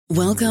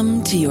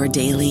Welcome to your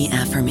daily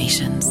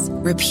affirmations.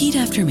 Repeat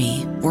after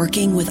me.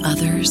 Working with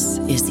others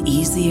is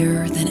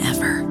easier than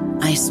ever.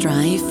 I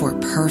strive for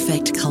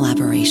perfect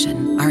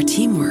collaboration. Our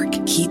teamwork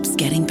keeps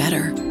getting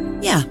better.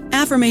 Yeah,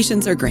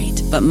 affirmations are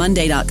great, but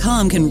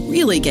Monday.com can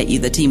really get you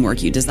the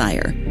teamwork you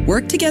desire.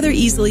 Work together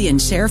easily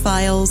and share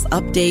files,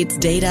 updates,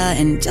 data,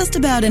 and just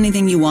about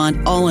anything you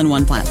want all in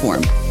one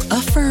platform.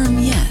 Affirm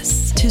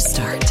yes to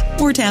start,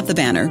 or tap the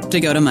banner to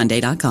go to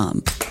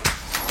Monday.com.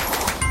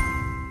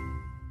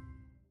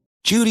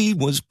 Judy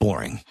was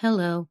boring.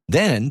 Hello.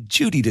 Then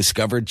Judy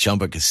discovered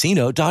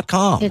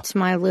ChumbaCasino.com. It's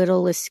my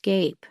little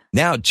escape.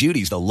 Now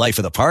Judy's the life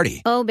of the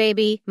party. Oh,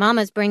 baby,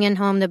 mama's bringing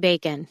home the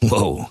bacon.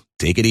 Whoa,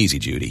 take it easy,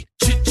 Judy.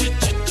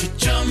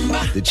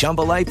 The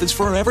Chumba life is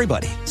for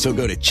everybody. So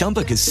go to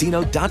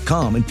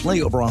ChumbaCasino.com and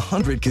play over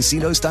 100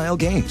 casino-style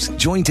games.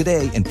 Join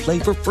today and play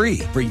for free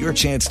for your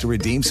chance to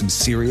redeem some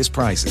serious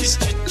prizes.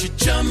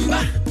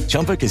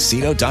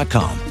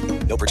 ChumbaCasino.com.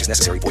 No purchase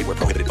necessary. Void where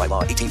prohibited by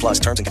law. 18 plus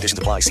terms and conditions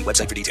apply. See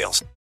website for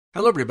details.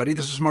 Hello, everybody.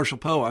 This is Marshall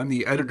Poe. I'm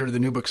the editor of the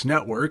New Books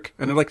Network,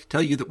 and I'd like to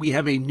tell you that we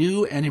have a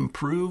new and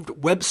improved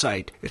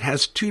website. It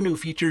has 2 new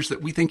features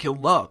that we think you'll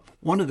love.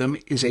 One of them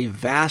is a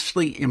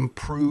vastly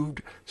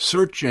improved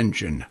search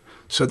engine,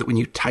 so that when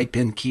you type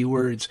in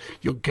keywords,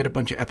 you'll get a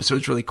bunch of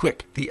episodes really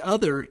quick. The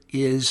other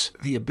is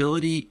the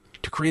ability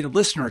to create a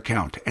listener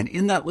account. And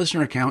in that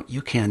listener account,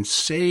 you can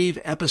save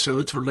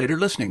episodes for later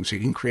listening. So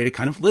you can create a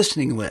kind of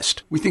listening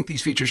list. We think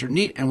these features are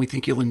neat and we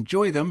think you'll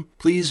enjoy them.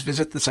 Please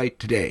visit the site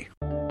today.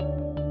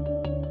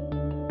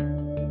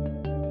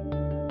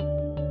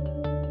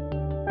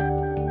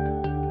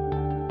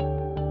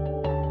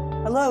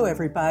 Hello,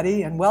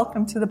 everybody, and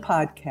welcome to the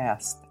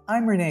podcast.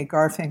 I'm Renee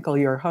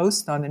Garfinkel, your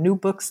host on the New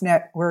Books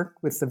Network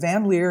with the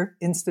Van Leer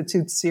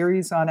Institute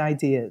series on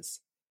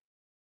ideas.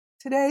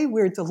 Today,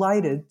 we're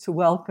delighted to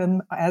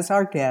welcome as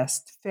our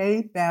guest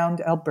Faye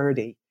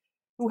Bound-Alberti,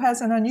 who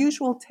has an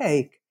unusual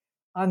take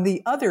on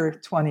the other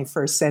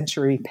 21st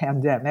century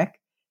pandemic,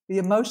 the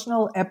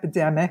emotional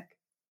epidemic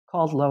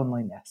called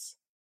loneliness.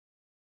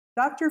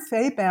 Dr.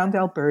 Faye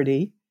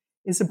Bound-Alberti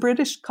is a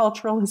British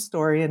cultural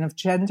historian of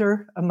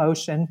gender,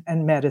 emotion,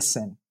 and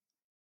medicine.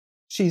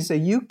 She's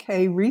a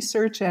UK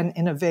Research and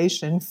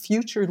Innovation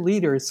Future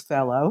Leaders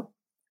Fellow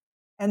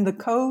and the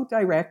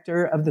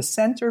co-director of the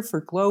Center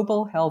for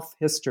Global Health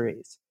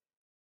Histories.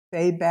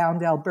 Faye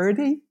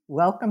Bound-Alberti,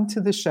 welcome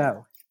to the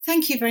show.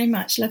 Thank you very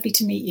much. Lovely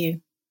to meet you.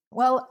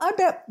 Well, I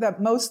bet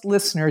that most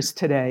listeners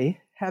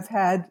today have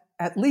had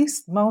at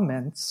least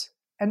moments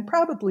and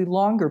probably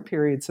longer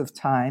periods of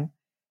time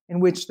in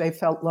which they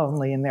felt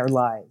lonely in their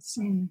lives.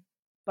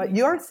 But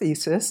your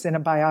thesis in a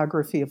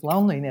biography of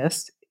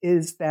loneliness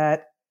is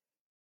that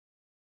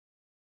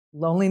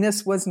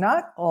loneliness was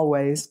not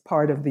always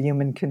part of the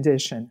human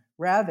condition.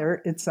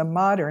 Rather, it's a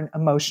modern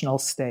emotional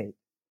state.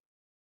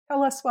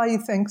 Tell us why you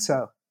think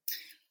so.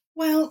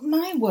 Well,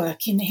 my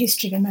work in the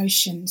history of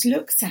emotions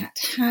looks at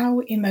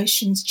how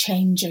emotions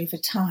change over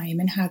time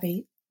and how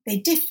they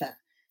differ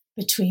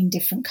between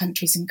different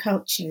countries and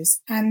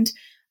cultures. And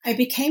I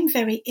became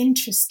very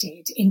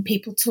interested in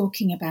people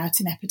talking about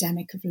an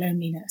epidemic of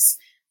loneliness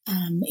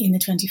in the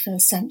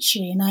 21st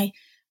century. And I,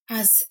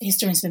 as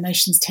historians of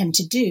emotions tend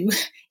to do,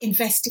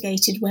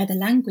 investigated where the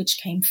language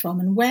came from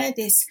and where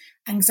this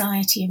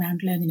anxiety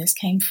around loneliness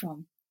came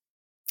from.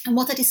 And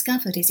what I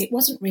discovered is it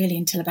wasn't really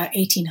until about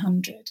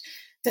 1800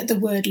 that the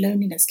word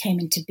loneliness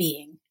came into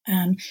being.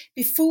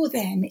 Before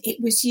then,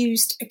 it was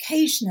used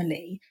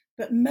occasionally,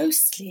 but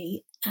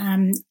mostly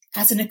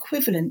as an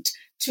equivalent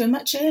to a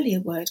much earlier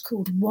word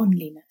called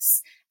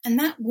oneliness. And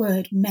that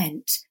word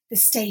meant the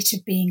state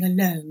of being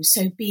alone,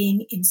 so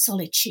being in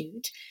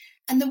solitude.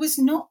 And there was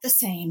not the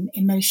same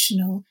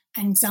emotional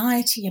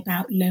anxiety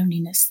about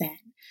loneliness then.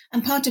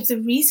 And part of the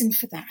reason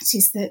for that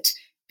is that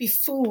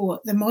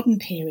before the modern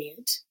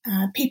period,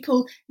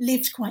 people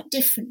lived quite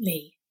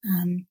differently.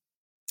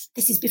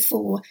 This is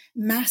before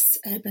mass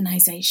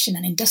urbanization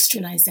and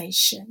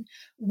industrialization,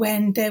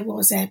 when there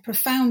was a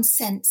profound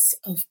sense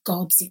of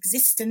God's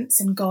existence,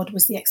 and God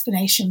was the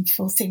explanation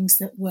for things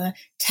that were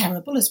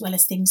terrible as well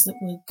as things that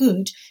were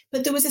good.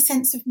 But there was a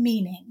sense of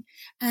meaning.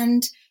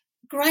 And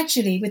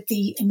gradually, with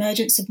the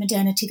emergence of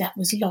modernity, that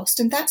was lost.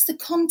 And that's the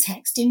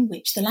context in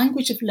which the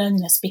language of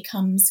loneliness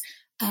becomes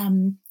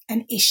an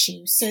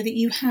issue, so that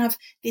you have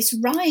this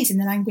rise in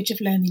the language of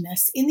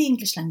loneliness in the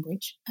English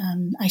language,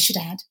 I should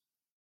add,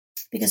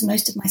 because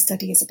most of my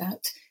study is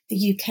about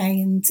the UK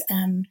and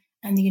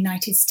the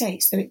United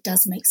States, though it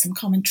does make some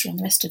commentary on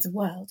the rest of the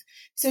world.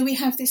 So we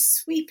have this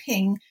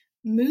sweeping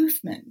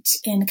movement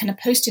in a kind of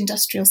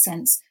post-industrial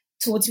sense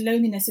towards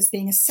loneliness as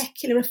being a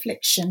secular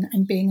affliction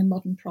and being a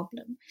modern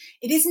problem.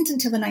 It isn't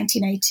until the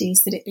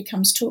 1980s that it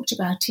becomes talked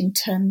about in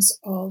terms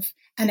of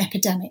an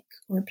epidemic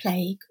or a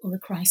plague or a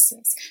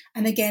crisis.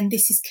 And again,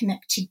 this is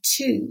connected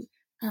to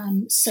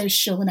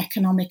social and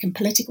economic and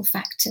political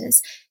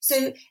factors.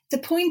 So the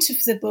point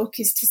of the book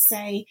is to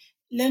say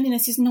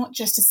loneliness is not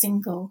just a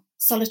single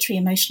solitary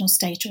emotional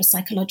state or a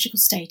psychological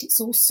state.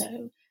 It's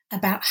also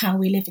about how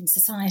we live in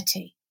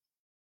society.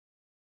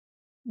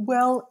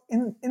 Well,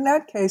 in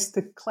that case,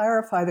 to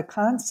clarify the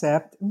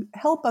concept,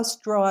 help us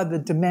draw the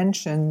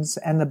dimensions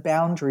and the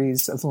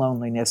boundaries of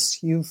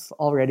loneliness. You've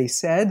already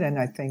said, and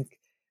I think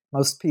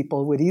most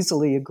people would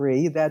easily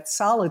agree, that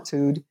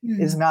solitude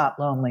is not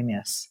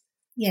loneliness.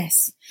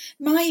 Yes.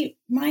 My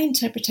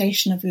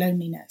interpretation of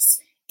loneliness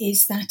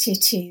is that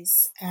it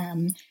is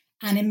an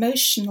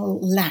emotional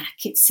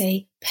lack. It's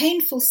a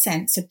painful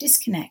sense of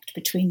disconnect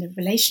between the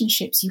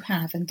relationships you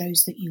have and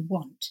those that you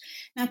want.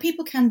 Now,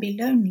 people can be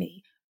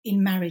lonely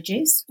in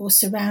marriages or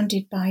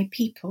surrounded by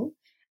people.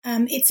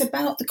 It's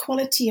about the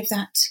quality of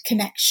that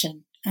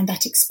connection and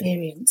that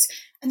experience.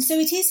 And so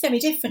it is very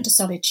different to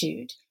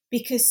solitude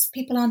because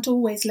people aren't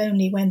always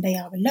lonely when they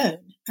are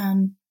alone.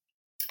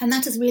 And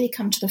that has really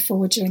come to the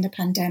fore during the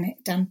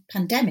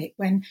pandemic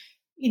when,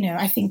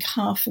 I think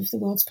half of the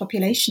world's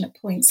population at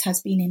points has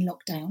been in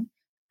lockdown.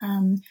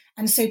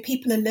 And so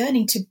people are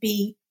learning to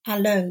be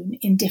alone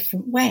in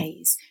different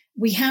ways.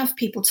 We have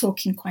people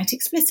talking quite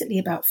explicitly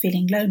about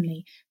feeling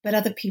lonely, but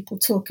other people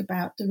talk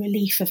about the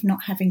relief of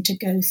not having to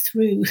go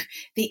through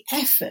the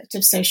effort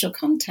of social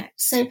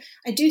contact. So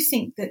I do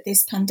think that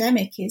this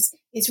pandemic is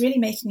really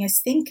making us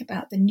think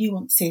about the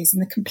nuances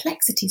and the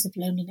complexities of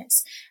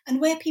loneliness. And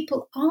where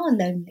people are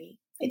lonely,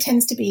 it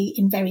tends to be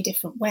in very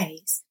different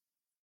ways.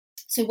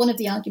 So one of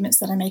the arguments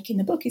that I make in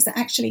the book is that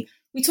actually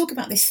we talk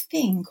about this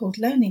thing called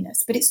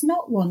loneliness, but it's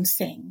not one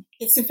thing.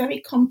 It's a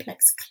very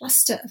complex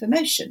cluster of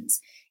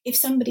emotions. If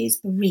somebody is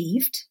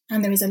bereaved,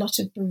 and there is a lot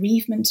of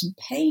bereavement and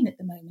pain at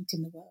the moment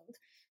in the world,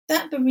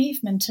 that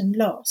bereavement and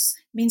loss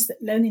means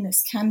that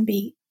loneliness can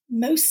be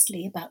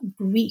mostly about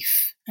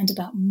grief and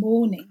about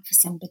mourning for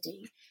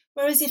somebody.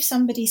 Whereas if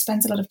somebody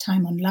spends a lot of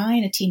time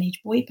online, a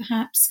teenage boy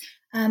perhaps,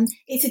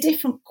 it's a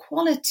different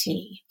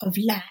quality of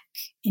lack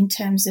in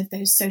terms of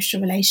those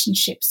social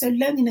relationships. So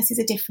loneliness is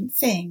a different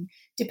thing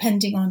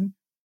depending on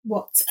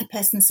what a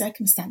person's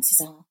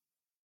circumstances are.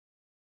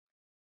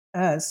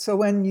 So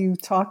when you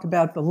talk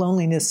about the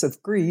loneliness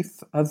of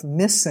grief, of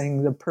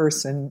missing the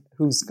person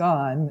who's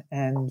gone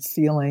and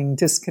feeling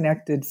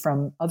disconnected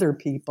from other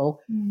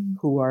people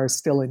who are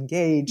still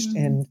engaged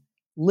in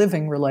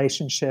living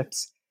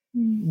relationships,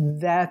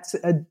 that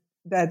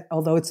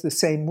although it's the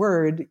same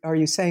word, are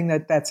you saying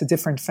that that's a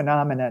different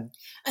phenomenon?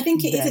 I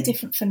think it is a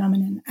different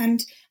phenomenon.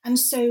 And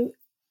so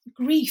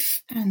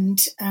grief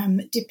and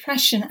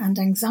depression and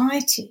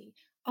anxiety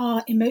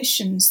are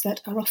emotions that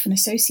are often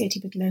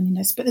associated with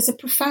loneliness, but there's a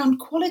profound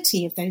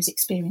quality of those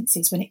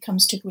experiences when it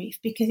comes to grief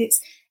because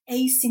it's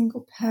a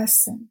single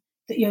person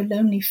that you're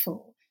lonely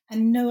for,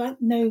 and no,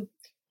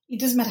 it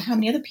doesn't matter how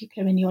many other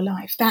people are in your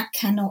life, that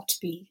cannot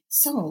be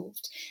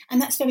solved. And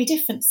that's very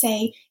different,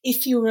 say,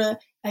 if you're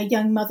a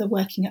young mother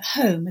working at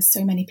home, as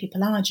so many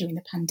people are during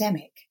the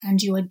pandemic, and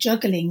you are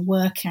juggling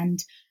work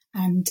and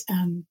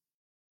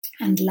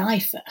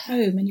life at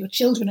home, and your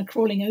children are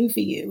crawling over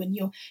you, and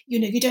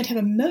you don't have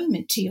a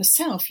moment to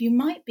yourself. You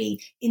might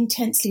be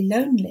intensely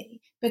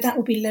lonely, but that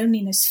will be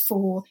loneliness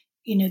for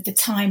the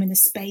time and the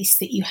space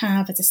that you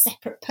have as a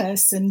separate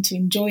person to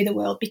enjoy the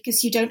world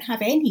because you don't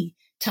have any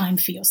time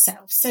for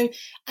yourself. So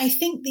I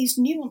think these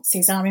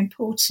nuances are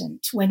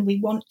important when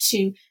we want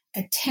to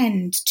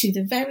attend to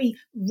the very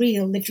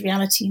real lived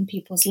reality in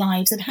people's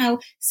lives and how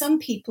some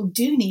people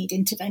do need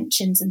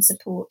interventions and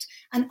support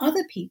and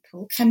other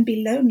people can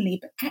be lonely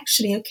but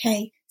actually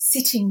okay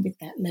sitting with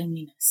that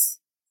loneliness.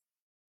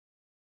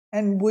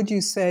 And would you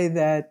say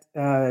that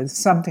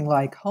something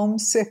like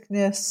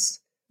homesickness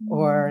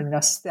or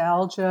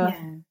nostalgia,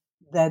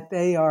 that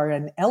they are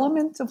an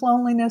element of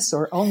loneliness,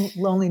 or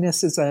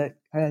loneliness is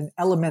an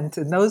element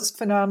in those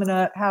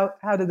phenomena?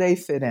 How do they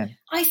fit in?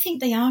 I think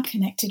they are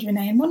connected,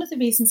 Renee. And one of the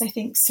reasons I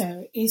think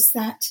so is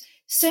that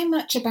so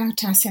much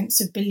about our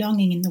sense of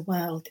belonging in the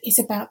world is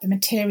about the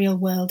material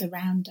world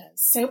around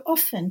us. So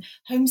often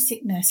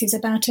homesickness is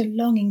about a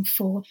longing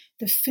for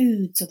the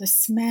foods or the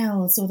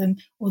smells or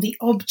the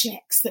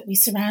objects that we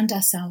surround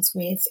ourselves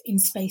with in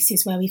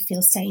spaces where we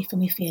feel safe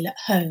and we feel at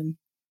home.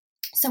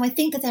 So I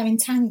think that they're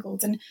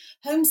entangled, and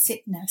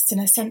homesickness and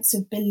a sense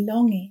of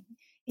belonging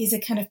is a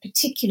kind of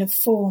particular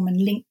form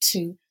and link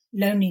to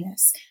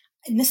loneliness.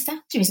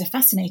 Nostalgia is a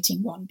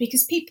fascinating one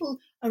because people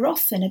are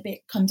often a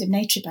bit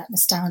condemnatory about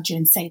nostalgia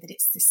and say that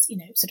it's this,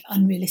 sort of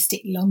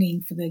unrealistic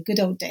longing for the good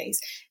old days.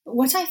 But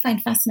what I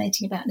find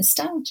fascinating about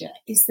nostalgia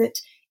is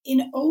that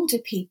in older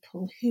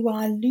people who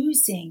are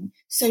losing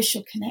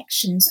social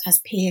connections as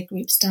peer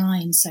groups die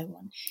and so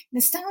on,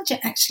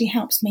 nostalgia actually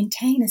helps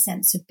maintain a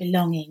sense of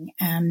belonging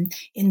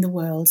in the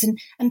world.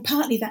 And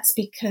partly that's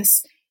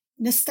because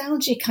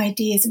nostalgic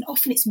ideas, and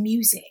often it's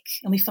music,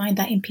 and we find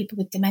that in people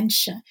with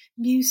dementia,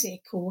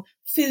 music or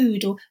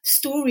food or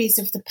stories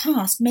of the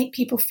past make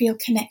people feel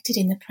connected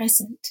in the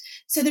present.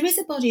 So there is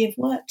a body of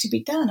work to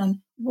be done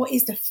on what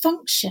is the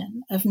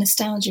function of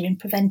nostalgia in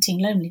preventing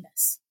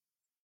loneliness.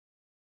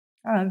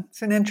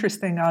 It's an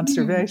interesting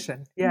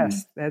observation.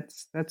 Yes,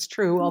 that's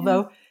true.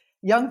 Although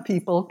young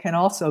people can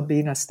also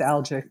be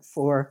nostalgic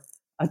for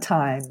a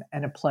time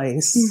and a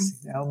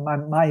place.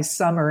 My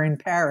summer in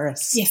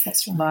Paris. Yes,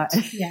 that's right.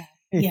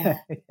 Yeah.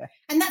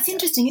 And that's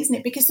interesting, isn't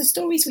it? Because the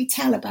stories we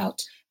tell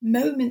about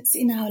moments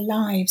in our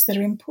lives that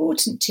are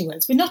important to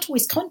us, we're not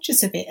always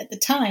conscious of it at the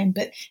time,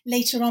 but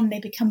later on they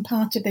become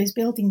part of those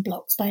building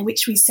blocks by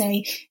which we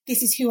say,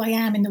 this is who I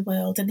am in the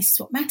world and this is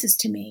what matters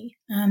to me.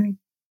 And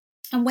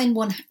when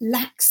one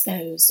lacks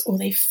those or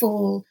they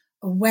fall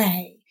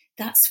away,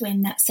 that's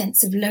when that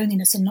sense of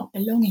loneliness and not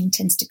belonging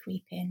tends to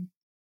creep in.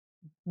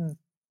 Mm-hmm.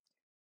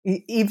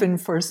 Even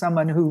for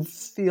someone who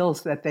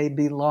feels that they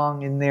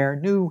belong in their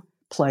new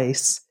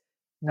place,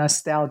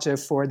 nostalgia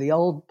for the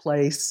old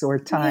place or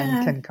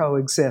time can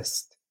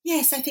coexist.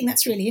 Yes, I think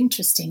that's really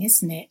interesting,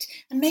 isn't it?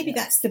 And maybe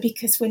that's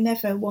because we're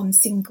never one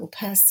single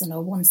person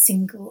or one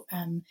single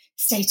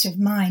state of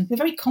mind. We're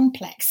very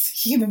complex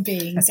human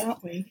beings,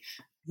 aren't we?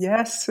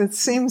 Yes, it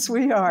seems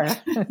we are.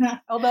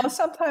 Although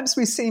sometimes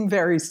we seem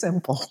very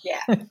simple.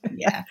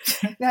 Yeah.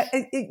 Now,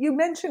 you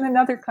mentioned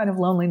another kind of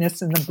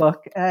loneliness in the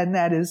book, and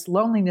that is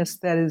loneliness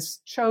that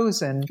is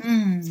chosen,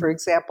 for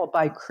example,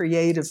 by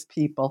creative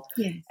people.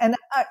 Yes. And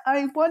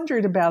I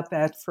wondered about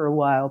that for a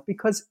while,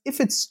 because if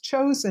it's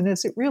chosen,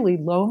 is it really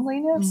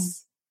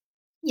loneliness?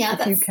 Yeah,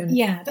 I think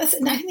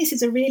this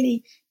is a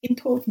really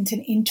important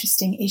and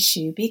interesting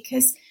issue,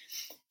 because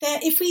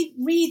if we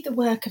read the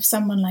work of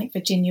someone like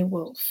Virginia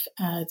Woolf,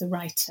 the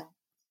writer,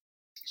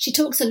 she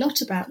talks a lot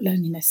about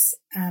loneliness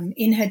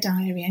in her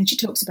diary, and she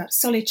talks about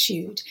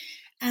solitude.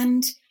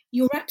 And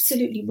you're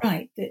absolutely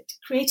right that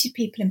creative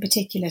people in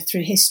particular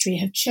through history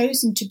have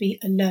chosen to be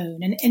alone.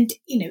 And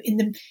you know,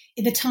 in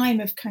the time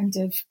of kind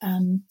of,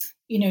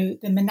 the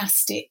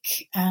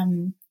monastic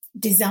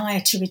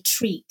desire to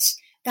retreat,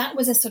 that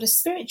was a sort of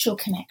spiritual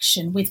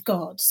connection with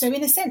God. So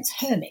in a sense,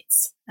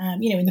 hermits,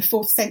 in the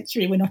 4th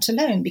century were not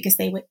alone because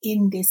they were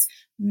in this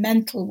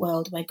mental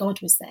world where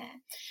God was there.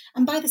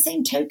 And by the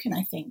same token,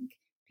 I think,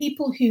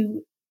 people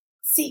who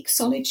seek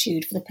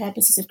solitude for the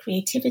purposes of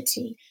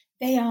creativity,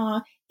 they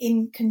are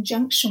in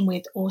conjunction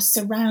with or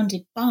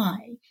surrounded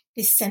by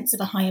this sense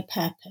of a higher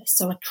purpose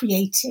or a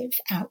creative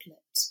outlet.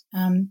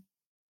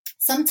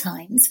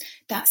 Sometimes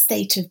that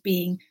state of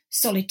being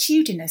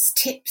solitudinous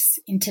tips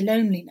into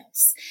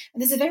loneliness.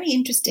 And there's a very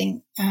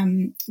interesting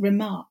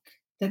remark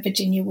that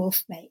Virginia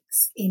Woolf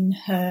makes in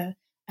her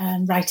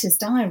writer's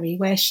diary,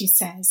 where she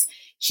says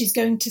she's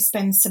going to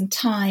spend some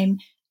time,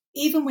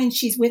 even when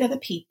she's with other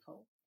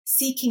people,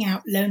 seeking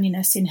out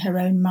loneliness in her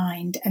own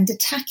mind and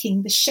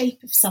attacking the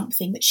shape of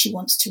something that she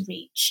wants to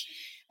reach.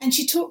 And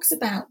she talks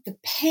about the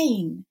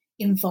pain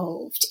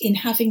involved in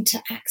having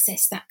to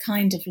access that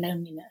kind of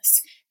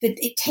loneliness,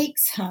 that it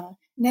takes her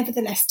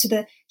nevertheless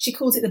to she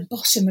calls it the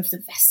bottom of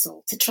the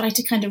vessel, to try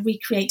to kind of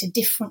recreate a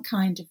different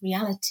kind of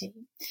reality.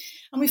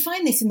 And we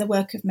find this in the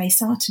work of May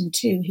Sarton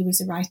too, who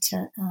was a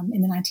writer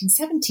in the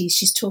 1970s.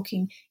 She's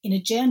talking in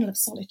a journal of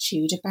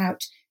solitude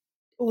about,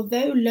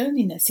 although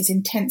loneliness is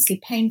intensely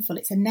painful,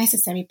 it's a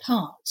necessary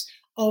part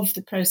of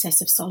the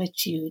process of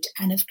solitude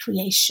and of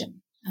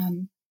creation.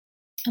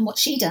 And what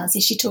she does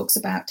is she talks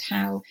about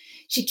how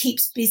she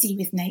keeps busy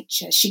with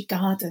nature, she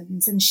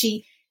gardens, and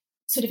she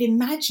sort of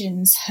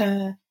imagines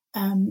her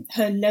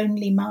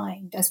lonely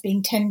mind as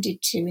being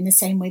tended to in the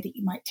same way that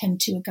you might tend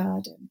to a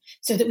garden,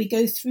 so that we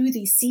go through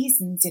these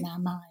seasons in our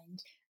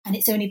mind. And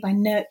it's only by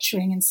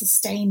nurturing and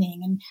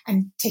sustaining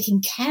and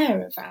taking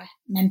care of our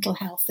mental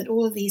health that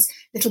all of these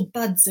little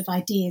buds of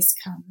ideas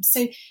come.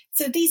 So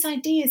these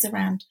ideas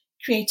around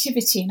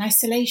creativity and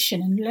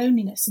isolation and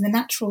loneliness in the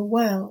natural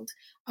world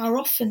are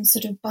often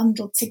sort of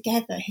bundled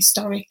together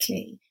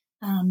historically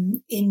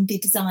in the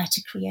desire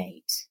to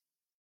create.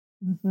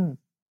 Mm-hmm.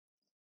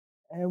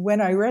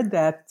 When I read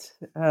that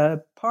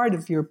part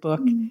of your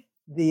book,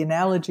 the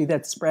analogy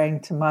that sprang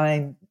to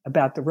mind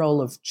about the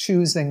role of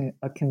choosing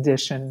a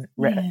condition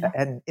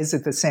and is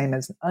it the same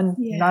as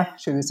not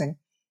choosing,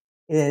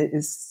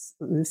 it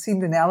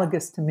seemed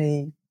analogous to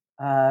me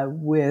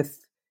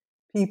with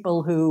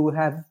people who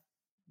have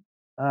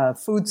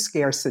food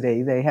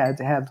scarcity. They had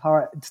to have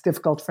it's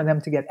difficult for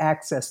them to get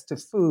access to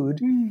food.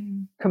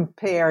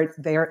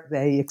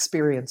 They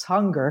experience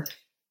hunger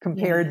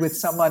compared with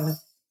someone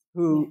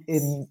who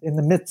in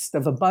the midst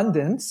of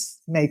abundance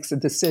makes a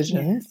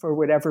decision for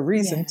whatever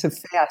reason to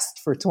fast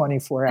for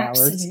 24 hours.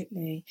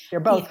 Absolutely. They're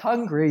both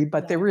hungry,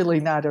 but they're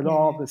really not at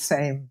all the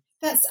same.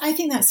 I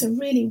think that's a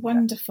really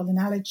wonderful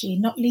analogy,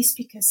 not least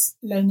because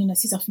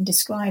loneliness is often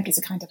described as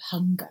a kind of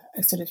hunger,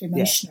 a sort of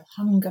emotional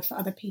hunger for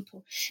other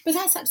people. But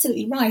that's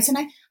absolutely right.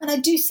 And I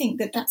do think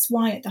that that's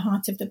why at the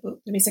heart of the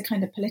book there is a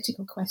kind of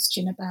political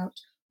question about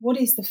what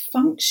is the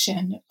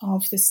function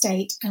of the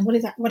state and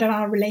what are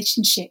our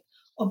relationship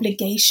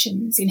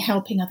obligations in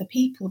helping other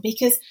people,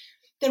 because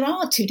there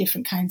are two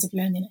different kinds of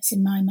loneliness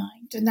in my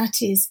mind, and that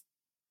is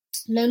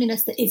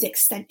loneliness that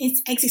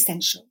is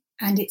existential,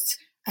 and it's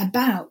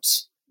about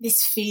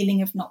this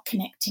feeling of not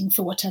connecting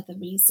for whatever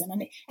reason,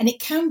 and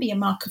it can be a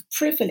mark of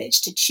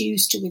privilege to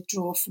choose to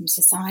withdraw from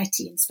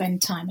society and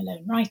spend time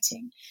alone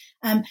writing,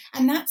 and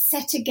that's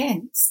set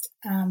against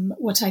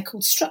what I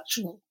call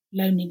structural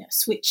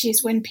loneliness, which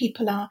is when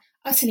people are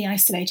utterly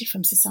isolated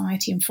from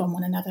society and from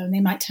one another, and they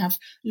might have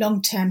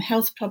long-term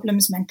health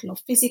problems, mental or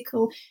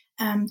physical.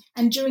 And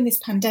during this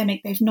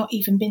pandemic, they've not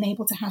even been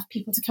able to have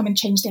people to come and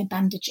change their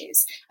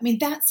bandages. I mean,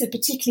 that's a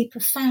particularly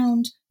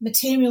profound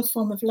material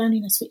form of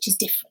loneliness, which is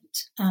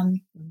different.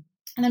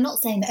 And I'm not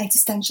saying that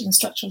existential and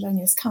structural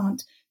loneliness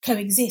can't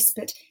coexist,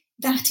 but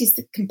that is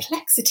the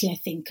complexity, I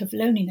think, of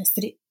loneliness,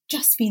 that it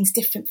just means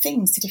different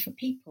things to different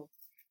people.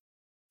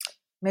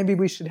 Maybe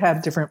we should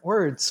have different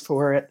words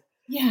for it.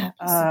 Yeah.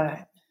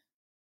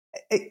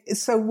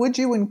 So would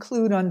you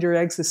include under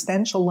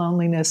existential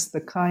loneliness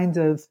the kind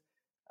of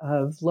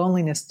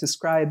loneliness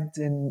described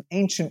in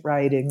ancient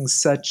writings,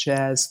 such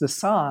as the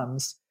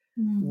Psalms,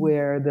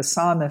 where the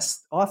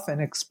psalmist often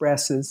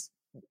expresses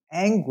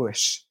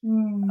anguish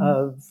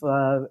of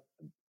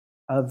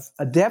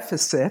a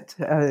deficit,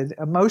 an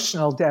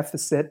emotional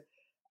deficit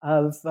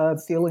of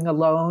feeling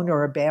alone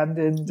or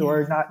abandoned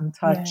or not in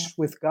touch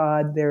with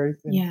God?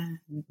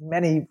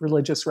 Many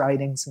religious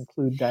writings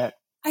include that.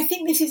 I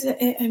think this is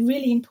a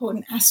really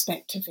important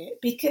aspect of it,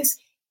 because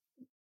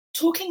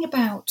talking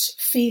about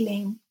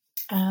feeling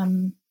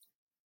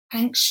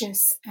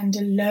anxious and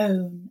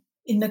alone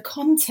in the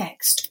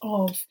context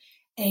of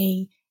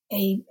a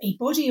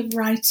body of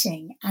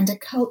writing and a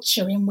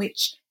culture in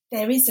which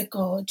there is a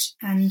God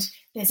and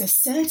there's a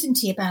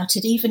certainty about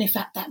it, even if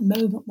at that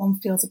moment one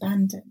feels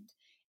abandoned,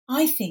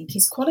 I think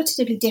is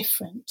qualitatively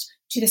different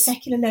to the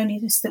secular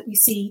loneliness that we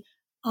see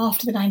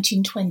after the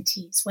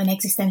 1920s, when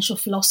existential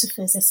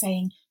philosophers are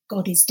saying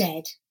God is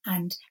dead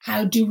and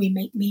how do we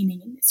make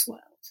meaning in this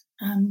world?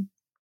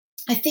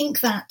 I think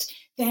that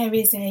there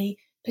is a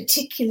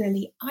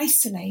particularly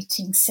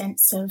isolating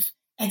sense of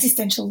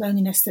existential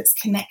loneliness that's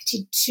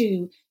connected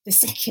to the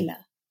secular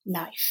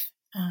life,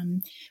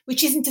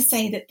 which isn't to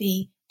say that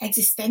the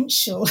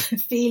existential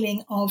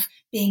feeling of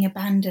being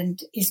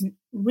abandoned isn't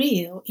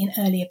real in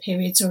earlier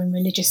periods or in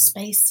religious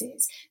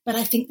spaces, but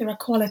I think there are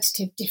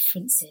qualitative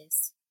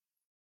differences.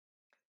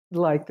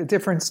 Like the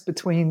difference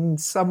between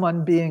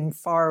someone being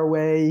far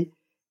away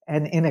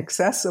and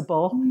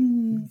inaccessible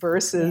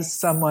versus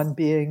someone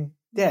being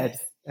dead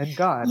and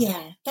gone.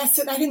 Yeah, I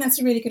think that's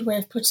a really good way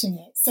of putting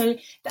it. So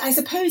I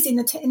suppose in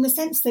the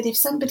sense that if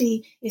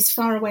somebody is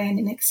far away and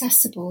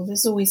inaccessible,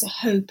 there's always a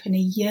hope and a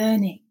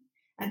yearning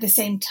at the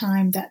same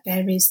time that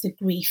there is the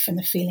grief and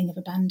the feeling of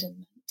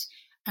abandonment.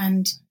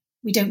 And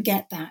we don't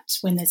get that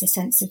when there's a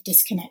sense of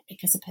disconnect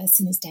because a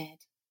person is dead.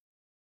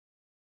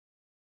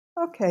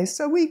 Okay,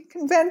 so we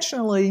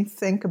conventionally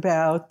think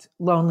about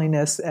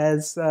loneliness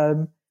as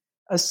a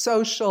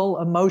social,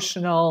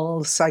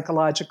 emotional,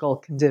 psychological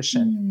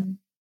condition.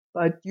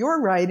 But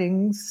your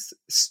writings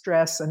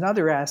stress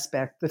another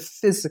aspect, the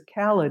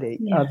physicality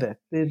of it,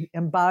 the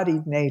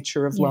embodied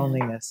nature of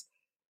loneliness.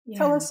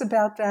 Tell us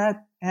about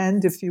that,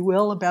 and if you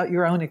will, about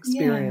your own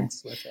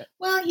experience with it.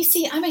 Well, you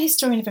see, I'm a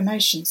historian of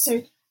emotion,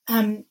 so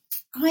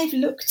I've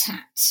looked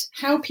at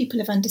how people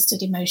have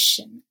understood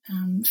emotion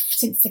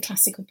since the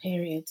classical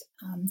period.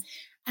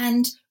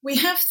 And we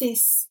have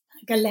this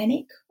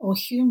Galenic or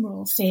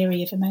humoral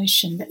theory of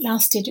emotion that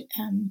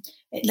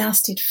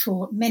lasted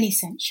for many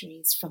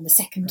centuries, from the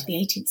 2nd to the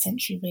 18th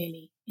century,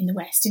 really, in the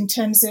West, in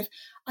terms of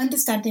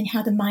understanding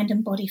how the mind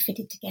and body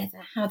fitted together,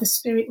 how the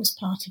spirit was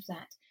part of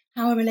that,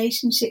 how our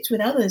relationships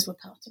with others were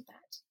part of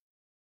that.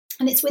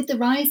 And it's with the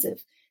rise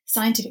of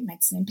scientific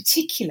medicine in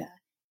particular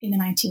in the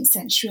 19th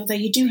century, although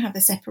you do have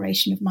the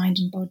separation of mind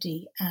and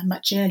body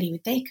much earlier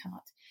with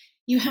Descartes,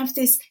 you have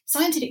this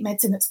scientific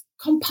medicine that's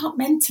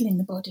compartmentalizing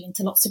the body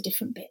into lots of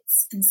different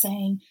bits and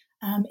saying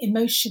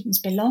emotions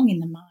belong in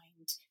the mind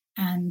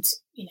and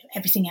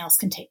everything else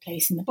can take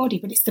place in the body.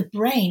 But it's the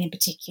brain in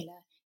particular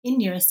in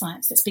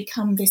neuroscience that's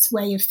become this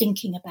way of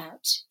thinking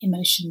about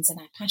emotions and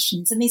our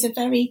passions. And these are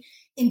very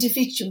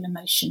individual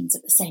emotions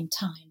at the same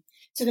time.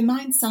 So the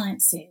mind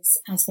sciences,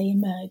 as they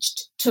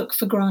emerged, took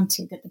for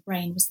granted that the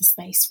brain was the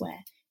space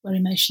where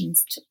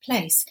emotions took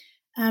place.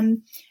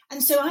 And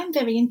so I'm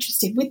very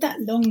interested with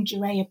that longue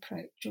durée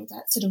approach, or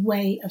that sort of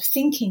way of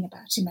thinking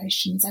about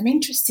emotions. I'm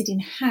interested in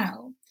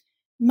how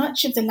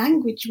much of the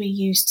language we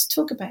use to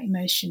talk about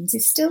emotions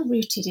is still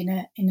rooted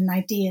in an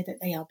idea that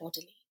they are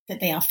bodily,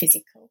 that they are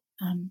physical.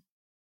 And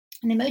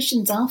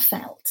emotions are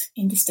felt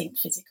in distinct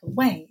physical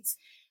ways.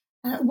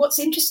 What's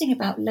interesting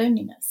about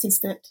loneliness is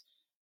that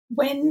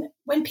when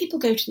people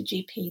go to the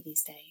GP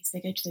these days, they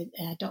go to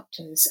the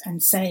doctors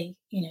and say,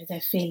 they're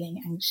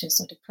feeling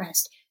anxious or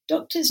depressed.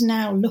 Doctors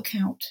now look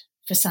out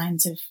for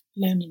signs of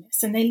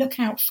loneliness, and they look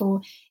out for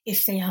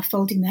if they are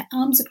folding their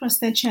arms across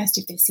their chest,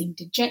 if they seem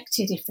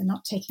dejected, if they're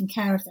not taking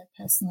care of their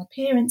personal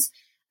appearance.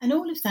 And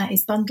all of that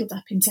is bundled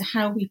up into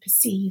how we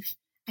perceive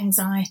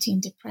anxiety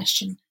and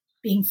depression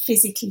being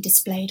physically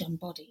displayed on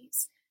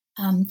bodies.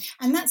 And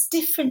that's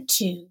different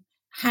to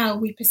how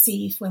we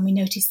perceive when we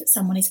notice that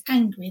someone is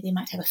angry. They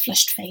might have a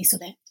flushed face or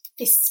their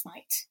fists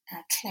might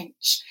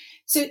clench.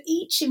 So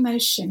each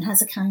emotion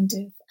has a kind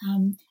of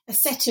a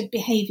set of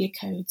behaviour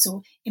codes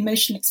or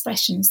emotional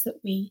expressions that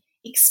we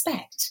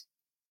expect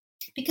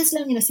because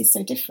loneliness is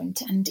so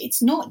different, and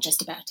it's not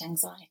just about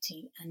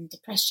anxiety and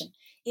depression.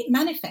 It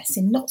manifests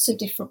in lots of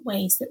different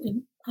ways that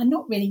we are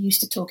not really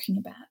used to talking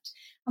about.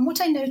 And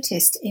what I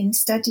noticed in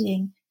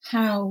studying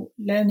how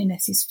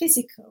loneliness is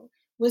physical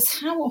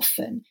was how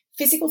often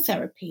physical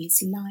therapies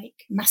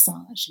like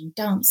massage and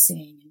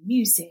dancing and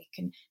music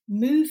and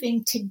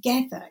moving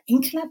together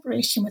in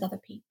collaboration with other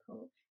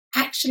people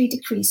actually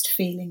decreased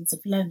feelings of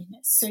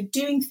loneliness. So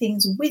doing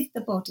things with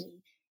the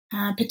body,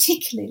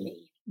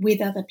 particularly with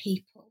other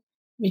people,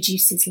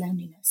 reduces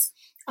loneliness.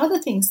 Other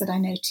things that I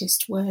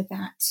noticed were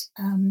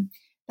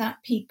that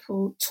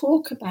people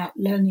talk about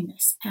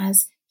loneliness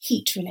as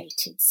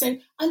heat-related. So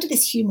under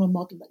this humoral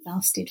model that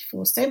lasted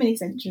for so many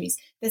centuries,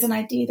 there's an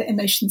idea that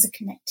emotions are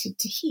connected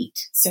to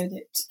heat, so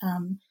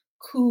that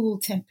cool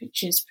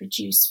temperatures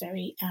produce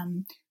very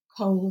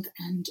cold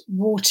and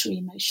watery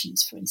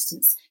emotions, for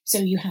instance. So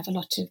you have a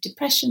lot of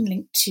depression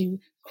linked to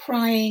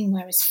crying,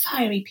 whereas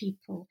fiery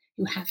people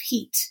who have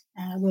heat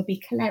will be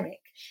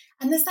choleric.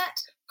 And there's that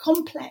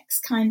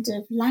complex kind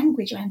of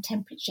language around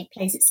temperature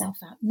plays itself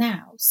out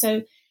now.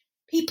 So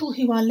people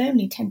who are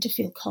lonely tend to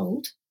feel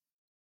cold.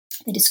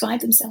 They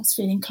describe themselves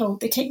feeling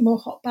cold. They take more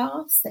hot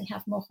baths. They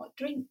have more hot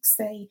drinks.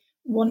 They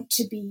want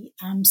to be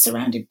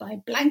surrounded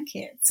by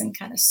blankets and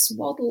kind of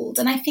swaddled.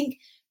 And I think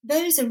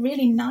those are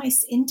really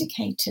nice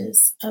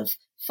indicators of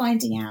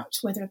finding out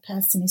whether a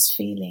person is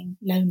feeling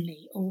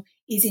lonely or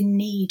is in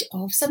need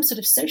of some sort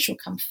of social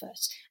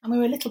comfort. And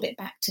we're a little bit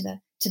back to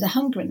the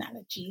hunger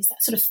analogies,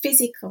 that sort of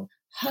physical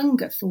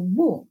hunger for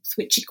warmth,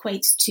 which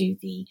equates to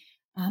the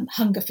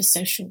hunger for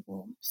social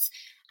warmth.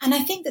 And I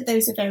think that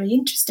those are very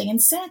interesting.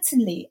 And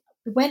certainly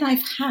when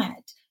I've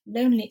had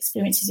lonely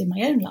experiences in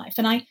my own life,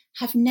 and I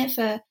have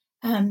never,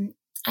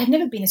 I've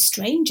never been a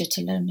stranger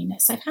to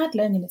loneliness. I've had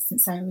loneliness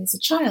since I was a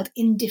child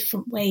in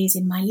different ways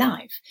in my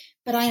life.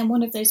 But I am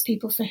one of those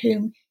people for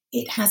whom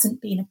it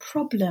hasn't been a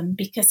problem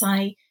because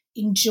I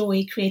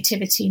enjoy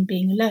creativity and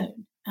being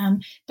alone.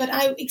 But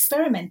I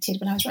experimented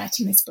when I was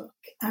writing this book.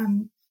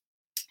 And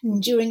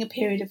during a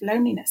period of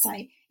loneliness,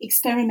 I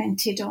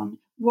experimented on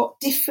what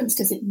difference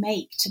does it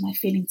make to my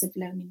feelings of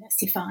loneliness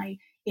if I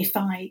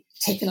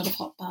take a lot of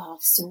hot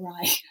baths, or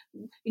I,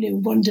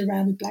 wander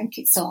around with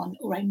blankets on,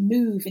 or I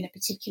move in a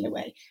particular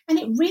way. And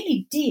it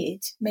really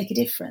did make a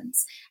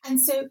difference.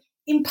 And so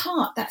in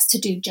part, that's to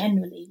do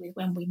generally with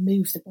when we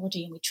move the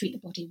body and we treat the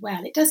body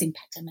well. It does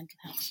impact our mental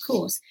health, of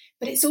course,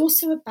 but it's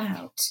also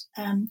about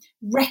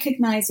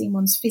recognizing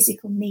one's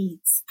physical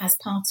needs as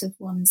part of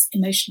one's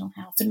emotional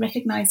health, and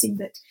recognizing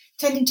that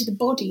tending to the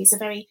body is a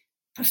very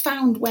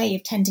profound way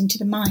of tending to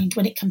the mind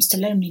when it comes to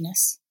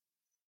loneliness.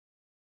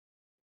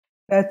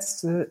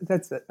 That's a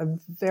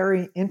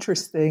very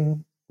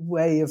interesting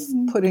way of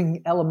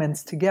putting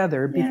elements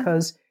together,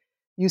 because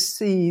you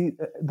see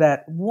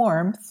that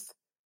warmth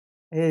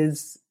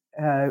is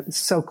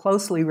so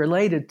closely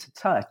related to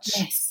touch.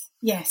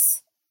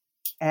 Yes.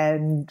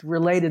 And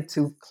related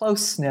to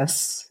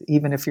closeness,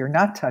 even if you're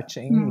not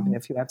touching, even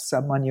if you have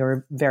someone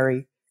you're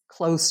very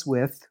close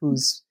with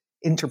whose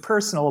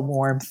interpersonal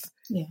warmth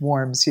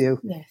warms you.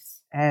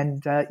 Yes.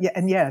 And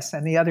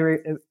and the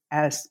other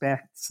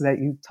aspects that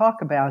you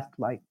talk about,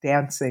 like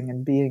dancing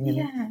and being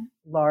in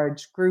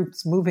large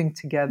groups, moving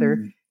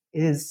together,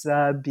 is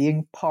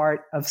being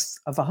part of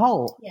a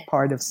whole,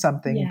 part of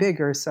something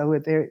bigger. So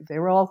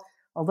they're all,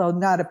 although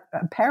not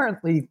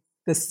apparently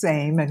the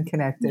same and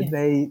connected,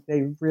 they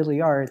really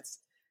are. It's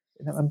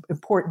an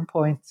important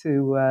point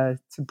to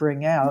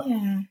bring out.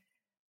 Yeah.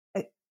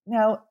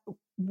 Now,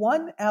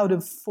 1 out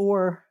of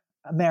 4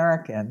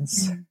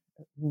 Americans,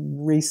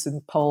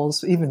 recent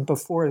polls, even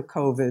before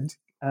COVID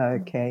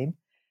came,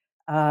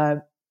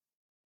 don't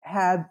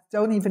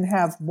even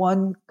have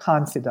one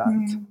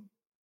confidant.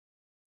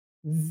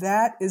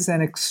 That is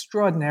an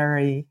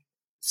extraordinary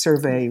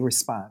survey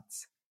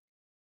response.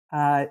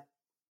 How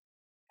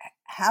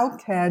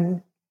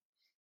can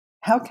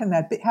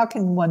that be? How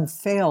can one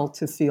fail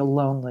to feel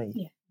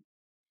lonely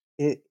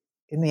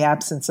in the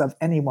absence of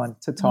anyone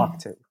to talk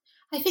to?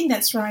 I think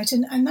that's right,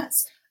 and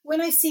that's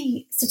when I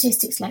see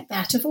statistics like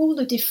that, of all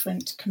the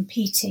different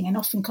competing and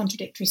often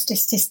contradictory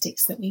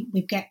statistics that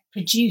we get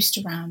produced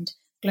around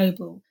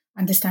global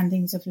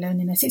understandings of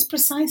loneliness, it's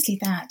precisely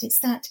that. It's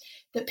that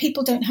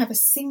people don't have a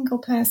single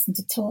person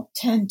to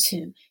turn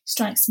to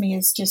strikes me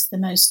as just the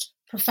most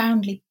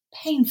profoundly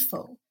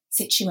painful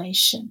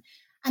situation.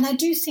 And I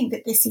do think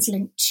that this is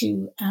linked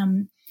to,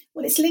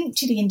 it's linked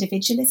to the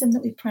individualism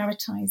that we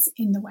prioritize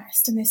in the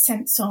West, and this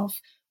sense of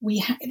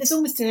there's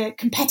almost a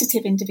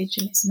competitive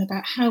individualism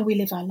about how we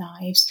live our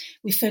lives.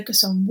 We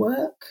focus on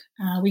work,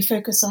 we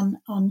focus on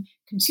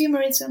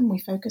consumerism, we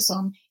focus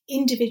on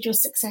individual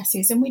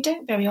successes, and we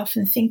don't very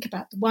often think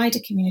about the wider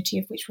community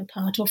of which we're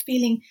part, or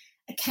feeling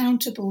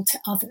accountable to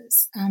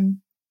others.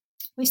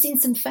 We've seen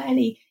some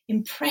fairly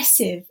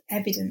impressive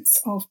evidence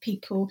of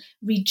people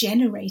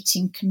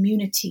regenerating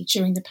community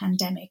during the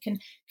pandemic,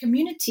 and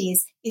community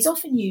is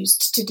often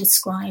used to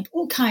describe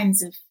all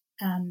kinds of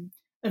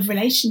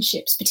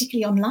relationships,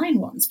 particularly online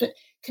ones. But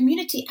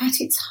community at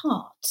its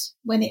heart,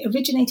 when it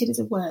originated as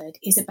a word,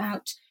 is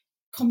about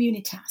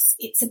communitas.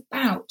 It's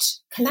about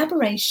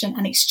collaboration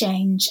and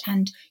exchange,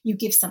 and you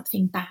give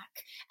something back.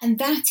 And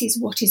that is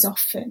what is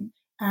often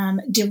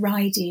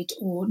derided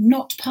or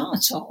not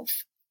part of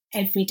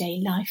everyday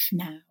life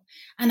now.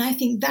 And I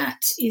think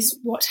that is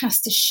what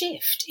has to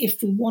shift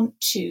if we want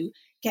to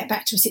get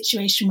back to a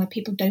situation where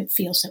people don't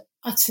feel so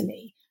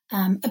utterly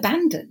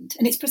abandoned.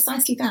 And it's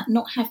precisely that,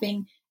 not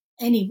having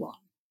anyone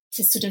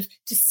to sort of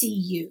to see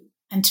you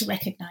and to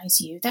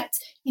recognize you.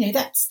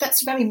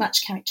 That's very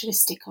much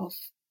characteristic of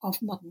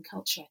modern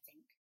culture, I think.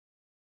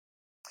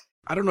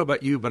 I don't know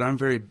about you, but I'm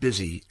very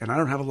busy and I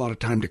don't have a lot of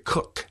time to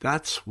cook.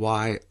 That's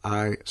why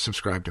I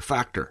subscribe to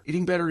Factor.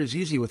 Eating better is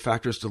easy with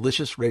Factor's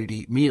delicious,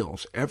 ready-to-eat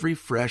meals. Every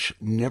fresh,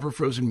 never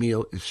frozen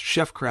meal is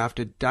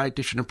chef-crafted,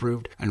 dietitian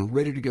approved, and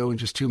ready to go in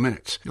just 2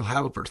 minutes. You'll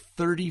have over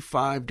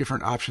 35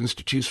 different options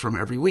to choose from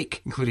every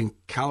week, including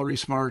Calorie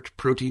Smart,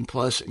 Protein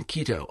Plus, and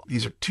Keto.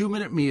 These are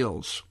 2-minute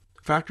meals.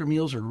 Factor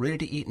meals are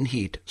ready to eat and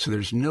heat, so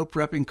there's no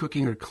prepping,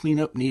 cooking, or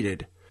cleanup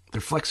needed. They're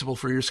flexible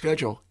for your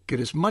schedule. Get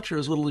as much or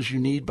as little as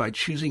you need by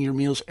choosing your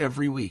meals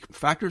every week.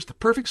 Factor is the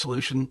perfect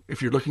solution if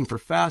you're looking for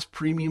fast,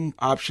 premium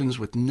options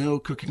with no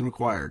cooking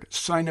required.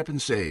 Sign up and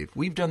save.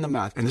 We've done the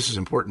math, and this is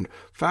important.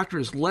 Factor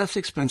is less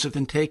expensive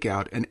than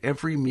takeout, and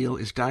every meal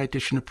is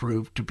dietitian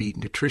approved to be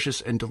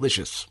nutritious and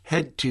delicious.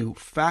 Head to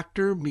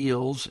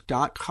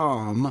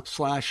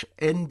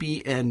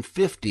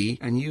factormeals.com/NBN50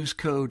 and use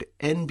code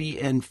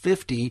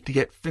NBN50 to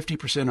get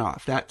 50%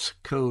 off. That's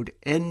code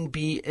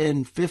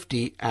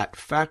NBN50 at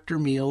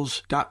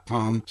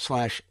factormeals.com/NBN50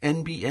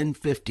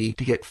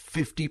 to get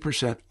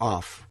 50%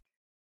 off.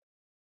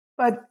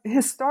 But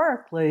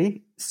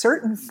historically,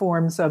 certain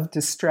forms of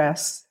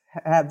distress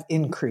have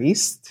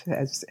increased,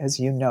 as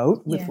you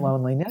note, with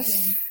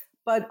loneliness. Yeah.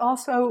 But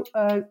also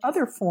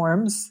other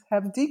forms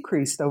have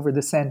decreased over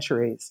the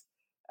centuries.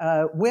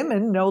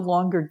 Women no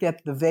longer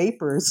get the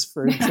vapors,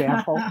 for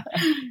example,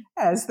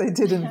 as they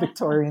did in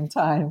Victorian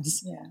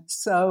times. Yeah.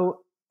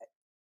 So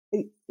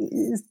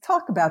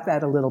talk about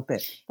that a little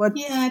bit.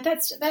 Yeah,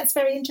 that's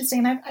very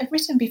interesting. And I've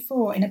written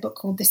before in a book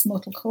called This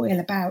Mortal Coil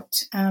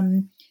about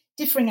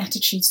differing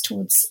attitudes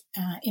towards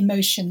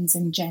emotions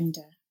and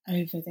gender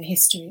over the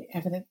history,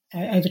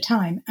 over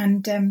time.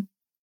 And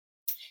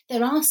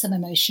there are some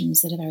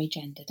emotions that are very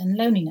gendered, and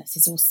loneliness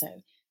is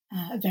also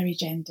very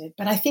gendered.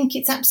 But I think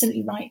it's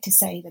absolutely right to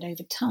say that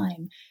over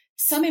time,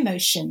 some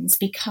emotions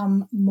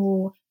become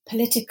more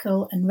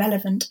political and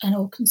relevant and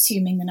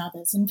all-consuming than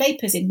others. And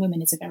vapors in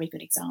women is a very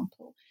good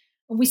example.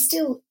 And we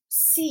still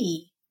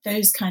see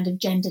those kind of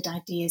gendered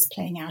ideas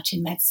playing out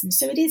in medicine.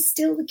 So it is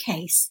still the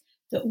case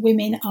that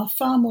women are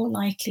far more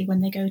likely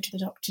when they go to the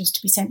doctors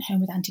to be sent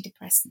home with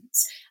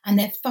antidepressants. And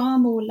they're far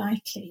more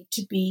likely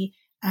to be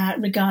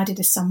regarded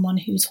as someone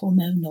who's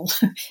hormonal.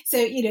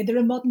 So, there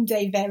are modern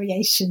day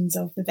variations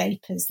of the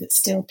vapors that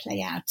still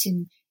play out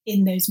in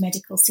those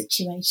medical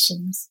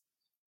situations.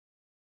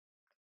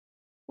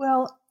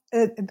 Well,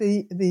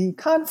 the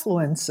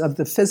confluence of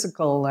the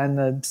physical and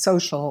the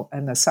social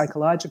and the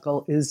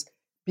psychological is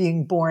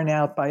being borne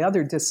out by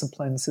other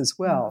disciplines as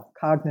well.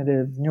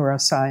 Cognitive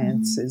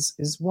neuroscience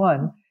is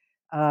one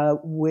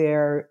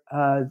where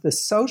the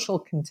social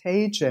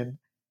contagion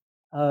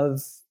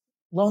of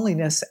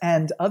loneliness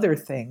and other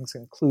things,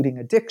 including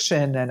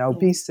addiction and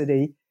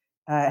obesity,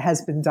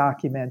 has been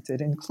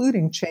documented,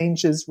 including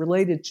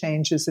related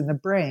changes in the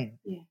brain.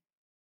 Yeah.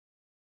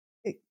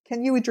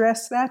 Can you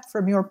address that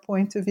from your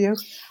point of view?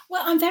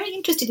 Well, I'm very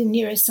interested in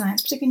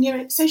neuroscience,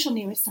 particularly social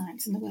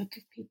neuroscience, and the work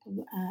of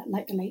people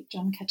like the late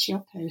John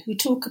Cacioppo, who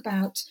talk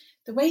about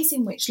the ways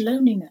in which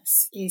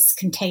loneliness is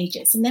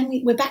contagious. And then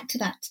we're back to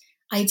that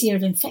idea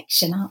of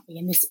infection, aren't we?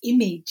 And this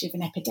image of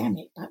an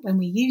epidemic, but when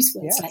we use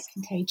words like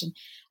contagion.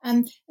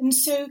 And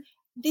so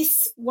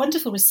this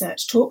wonderful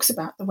research talks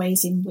about the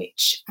ways in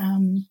which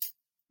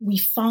we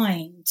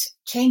find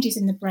changes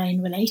in the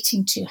brain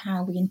relating to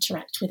how we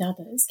interact with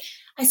others.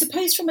 I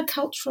suppose from a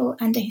cultural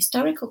and a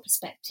historical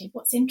perspective,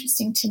 what's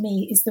interesting to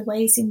me is the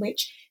ways in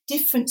which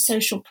different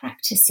social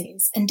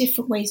practices and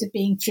different ways of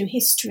being through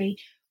history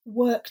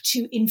work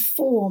to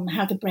inform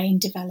how the brain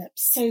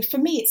develops. So for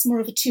me, it's more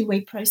of a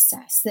two-way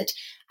process, that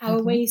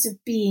our ways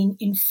of being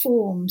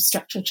inform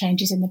structural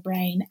changes in the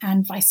brain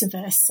and vice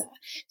versa.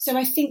 So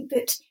I think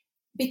that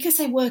because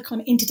I work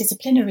on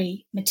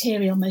interdisciplinary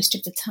material most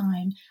of the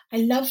time, I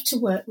love to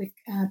work with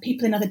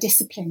people in other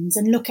disciplines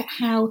and look at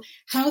how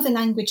the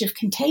language of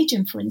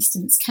contagion, for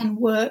instance, can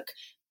work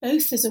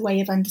both as a way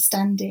of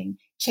understanding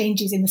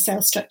changes in the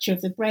cell structure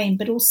of the brain,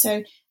 but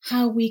also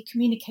how we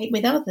communicate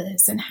with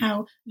others and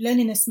how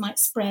loneliness might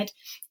spread.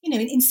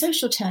 In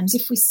social terms,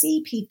 if we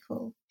see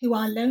people who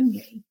are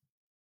lonely,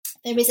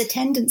 there is a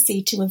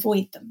tendency to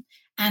avoid them.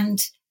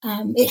 And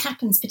it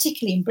happens,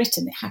 particularly in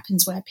Britain, it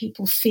happens where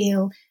people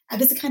feel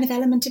there's a kind of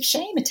element of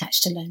shame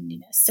attached to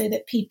loneliness, so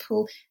that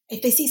people,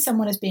 if they see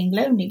someone as being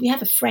lonely, we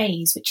have a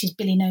phrase which is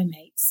Billy No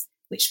Mates,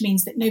 which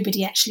means that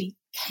nobody actually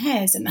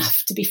cares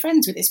enough to be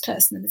friends with this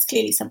person and there's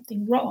clearly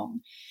something wrong.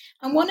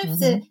 And one of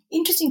the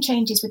interesting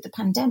changes with the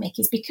pandemic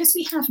is because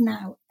we have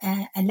now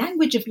a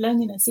language of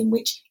loneliness in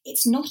which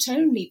it's not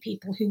only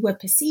people who were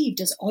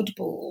perceived as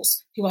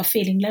oddballs who are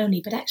feeling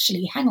lonely, but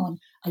actually, hang on,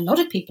 a lot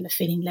of people are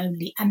feeling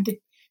lonely. And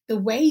the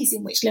ways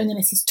in which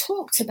loneliness is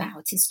talked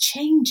about is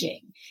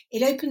changing.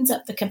 It opens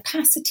up the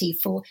capacity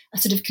for a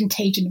sort of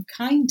contagion of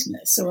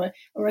kindness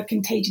or a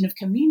contagion of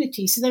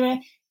community. So there are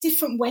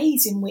different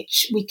ways in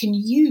which we can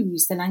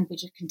use the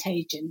language of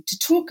contagion to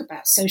talk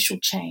about social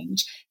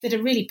change that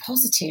are really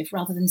positive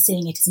rather than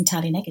seeing it as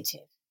entirely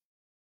negative.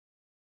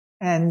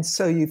 And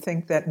so you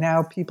think that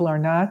now people are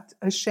not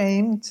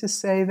ashamed to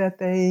say that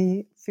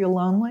they feel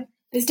lonely?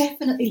 There's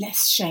definitely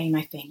less shame,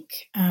 I think.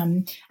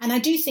 And I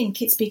do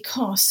think it's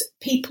because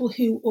people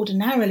who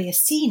ordinarily are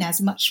seen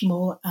as much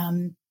more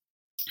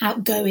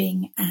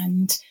outgoing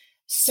and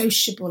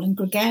sociable and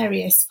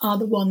gregarious are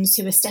the ones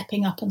who are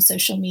stepping up on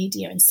social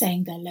media and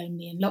saying they're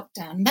lonely in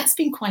lockdown. And that's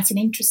been quite an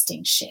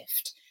interesting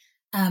shift.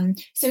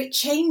 So it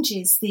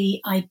changes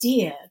the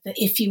idea that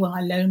if you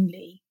are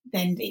lonely,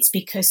 then it's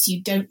because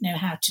you don't know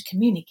how to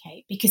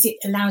communicate, because it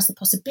allows the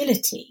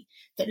possibility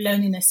that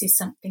loneliness is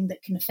something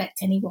that can affect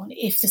anyone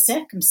if the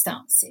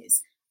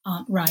circumstances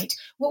aren't right.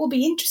 What will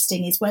be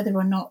interesting is whether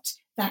or not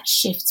that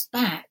shifts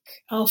back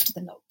after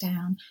the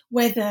lockdown,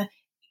 whether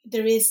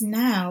there is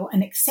now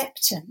an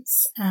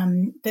acceptance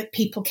that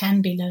people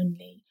can be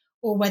lonely,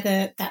 or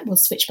whether that will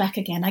switch back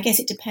again. I guess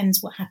it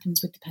depends what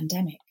happens with the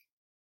pandemic.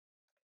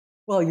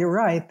 Well, you're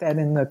right that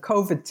in the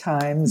COVID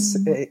times,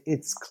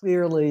 it's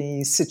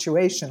clearly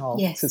situational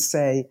to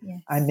say,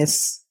 I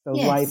miss the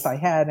life I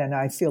had and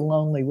I feel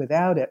lonely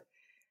without it.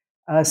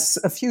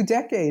 A few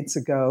decades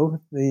ago,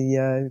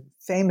 the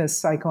famous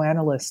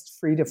psychoanalyst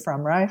Frieda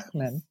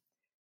Fromm-Reichmann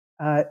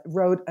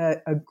wrote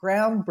a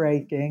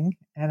groundbreaking,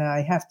 and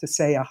I have to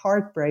say a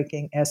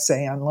heartbreaking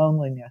essay on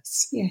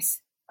loneliness. Yes.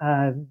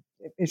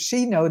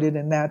 She noted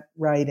in that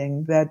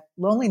writing that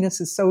loneliness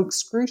is so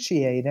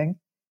excruciating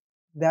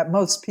that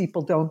most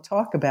people don't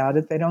talk about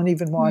it. They don't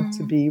even want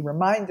to be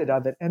reminded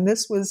of it. And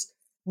this was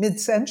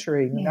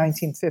mid-century,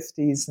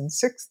 1950s and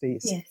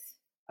 60s. Yes.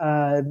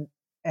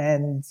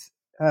 And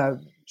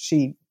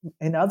she,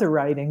 in other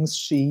writings,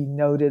 she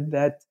noted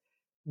that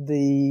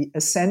the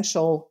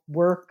essential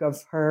work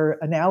of her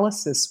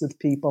analysis with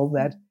people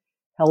that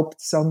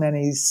helped so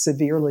many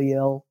severely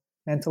ill,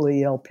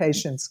 mentally ill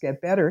patients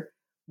get better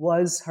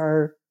was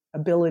her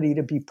ability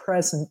to be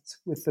present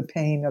with the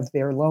pain of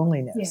their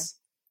loneliness. Yeah.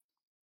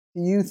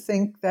 Do you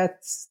think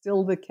that's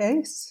still the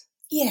case?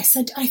 Yes,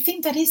 I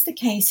think that is the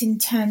case in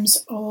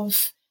terms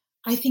of,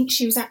 I think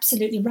she was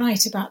absolutely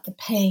right about the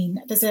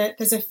pain. There's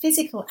a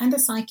physical and a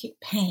psychic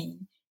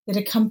pain that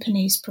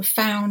accompanies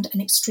profound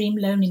and extreme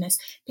loneliness,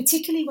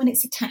 particularly when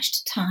it's attached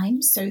to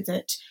time, so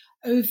that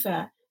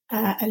over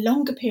a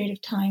longer period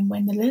of time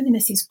when the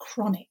loneliness is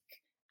chronic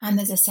and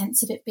there's a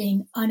sense of it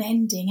being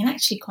unending and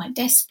actually quite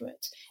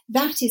desperate,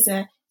 that is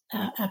a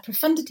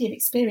profundity of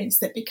experience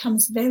that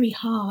becomes very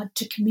hard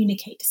to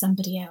communicate to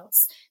somebody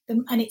else.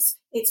 And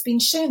it's been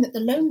shown that the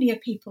lonelier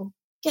people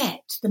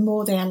get, the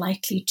more they are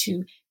likely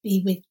to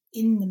be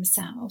within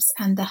themselves,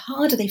 and the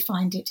harder they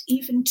find it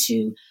even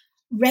to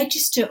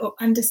register or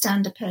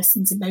understand a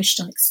person's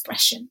emotional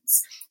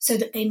expressions, so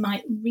that they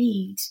might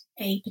read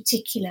a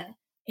particular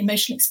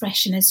emotional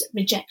expression as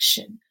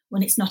rejection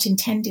when it's not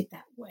intended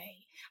that way.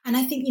 And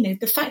I think,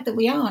 the fact that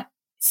we are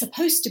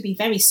supposed to be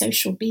very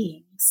social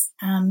beings,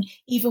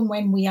 even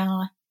when we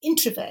are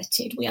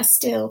introverted, we are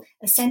still,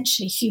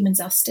 essentially, humans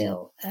are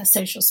still a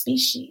social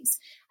species.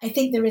 I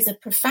think there is a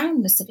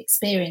profoundness of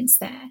experience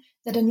there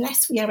that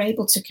unless we are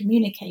able to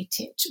communicate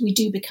it, we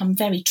do become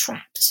very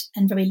trapped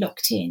and very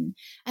locked in.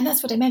 And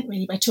that's what I meant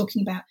really by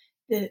talking about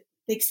the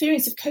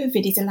experience of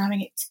COVID is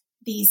allowing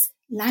these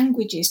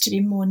languages to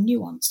be more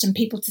nuanced and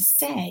people to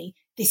say,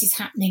 this is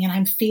happening and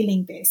I'm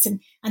feeling this,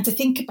 and to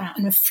think about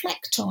and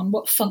reflect on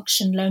what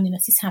function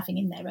loneliness is having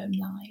in their own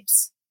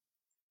lives.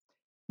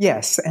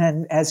 Yes,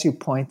 and as you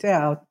point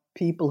out,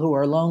 people who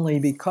are lonely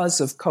because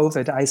of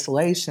COVID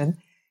isolation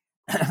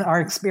are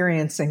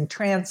experiencing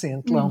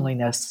transient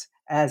loneliness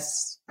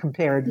as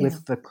compared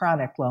with the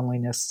chronic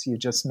loneliness you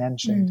just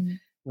mentioned,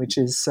 which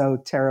is so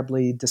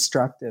terribly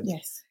destructive.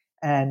 Yes.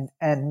 And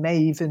may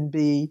even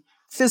be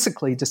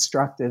physically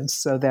destructive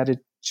so that it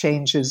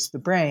changes the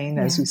brain,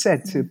 as you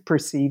said, to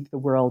perceive the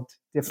world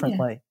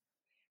differently. Yeah.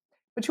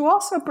 But you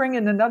also bring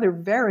in another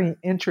very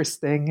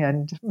interesting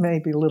and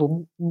maybe a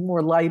little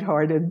more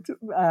lighthearted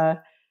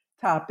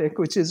topic,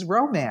 which is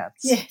romance.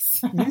 Yes.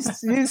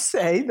 you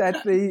say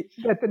that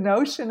the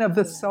notion of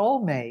the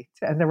soulmate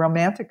and the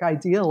romantic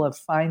ideal of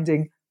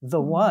finding the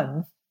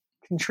one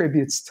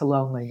contributes to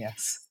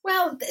loneliness.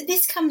 Well,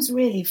 this comes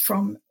really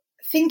from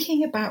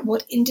thinking about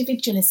what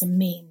individualism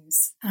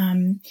means.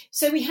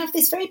 So we have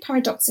this very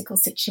paradoxical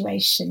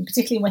situation,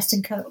 particularly in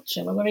Western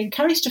culture, where we're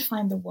encouraged to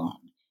find the one.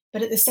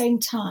 But at the same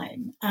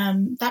time,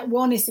 that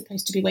one is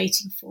supposed to be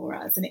waiting for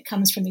us. And it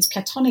comes from these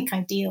Platonic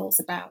ideals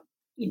about,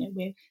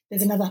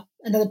 there's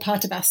another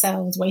part of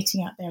ourselves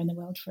waiting out there in the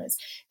world for us.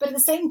 But at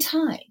the same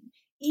time,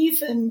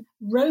 even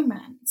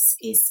romance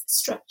is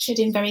structured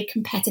in very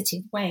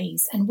competitive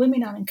ways, and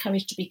women are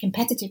encouraged to be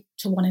competitive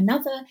to one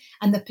another,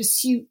 and the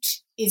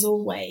pursuit is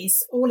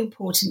always all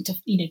important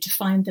to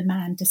find the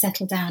man to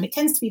settle down. It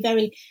tends to be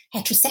very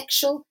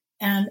heterosexual,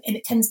 and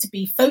it tends to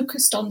be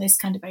focused on this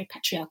kind of very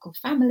patriarchal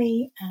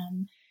family.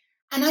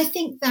 And I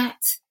think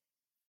that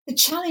the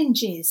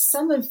challenge is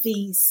some of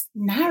these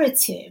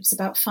narratives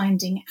about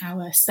finding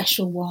our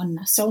special one,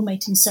 our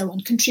soulmate and so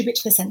on, contribute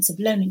to the sense of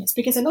loneliness,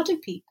 because a lot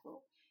of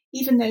people,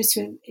 even those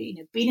who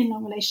have been in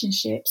long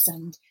relationships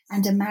and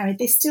are married,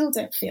 they still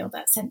don't feel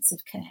that sense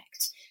of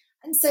connect.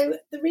 And so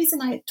the reason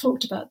I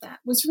talked about that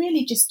was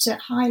really just to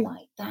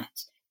highlight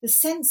that the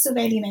sense of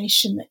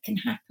alienation that can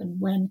happen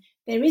when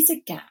there is a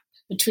gap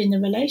between the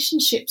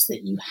relationships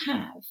that you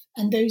have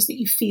and those that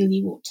you feel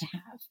you ought to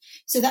have.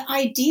 So that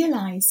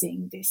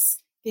idealizing this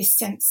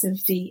sense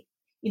of the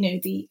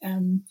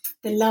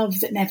love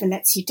that never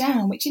lets you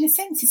down, which in a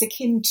sense is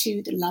akin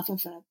to the love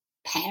of a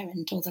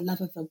parent or the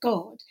love of a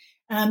god,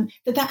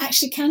 that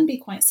actually can be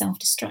quite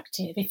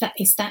self-destructive if that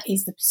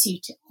is the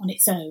pursuit on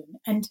its own.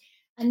 And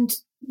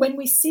when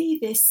we see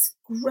this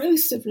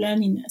growth of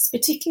loneliness,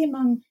 particularly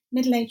among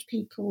middle-aged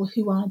people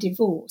who are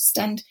divorced,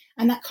 and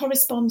that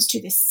corresponds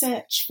to this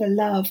search for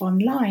love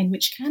online,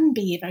 which can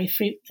be a very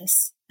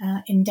fruitless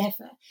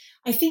endeavour,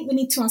 I think we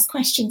need to ask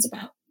questions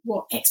about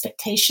what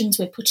expectations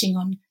we're putting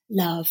on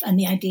love and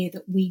the idea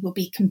that we will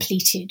be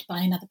completed by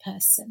another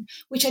person,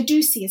 which I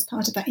do see as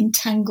part of that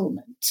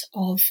entanglement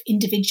of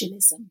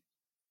individualism.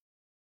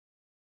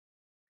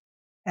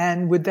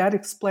 And would that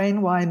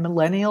explain why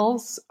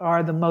millennials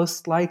are the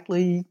most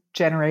likely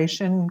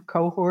generation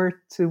cohort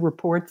to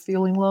report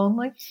feeling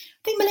lonely? I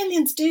think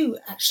millennials do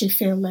actually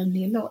feel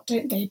lonely a lot,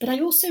 don't they? But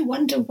I also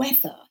wonder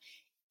whether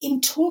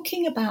in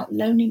talking about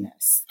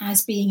loneliness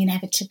as being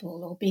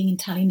inevitable or being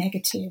entirely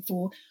negative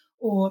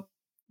or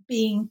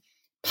being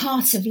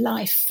part of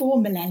life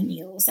for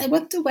millennials, I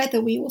wonder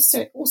whether we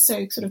also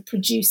sort of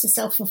produce a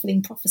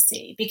self-fulfilling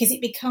prophecy, because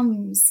it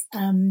becomes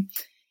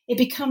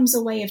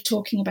a way of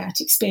talking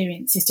about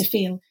experiences to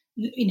feel,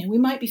 we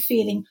might be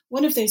feeling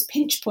one of those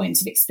pinch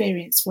points of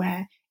experience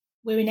where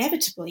we're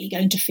inevitably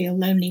going to feel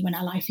lonely when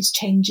our life is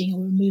changing or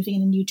we're moving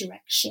in a new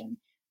direction.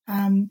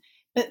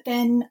 But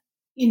then,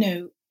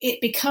 it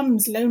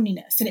becomes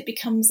loneliness, and it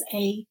becomes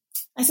an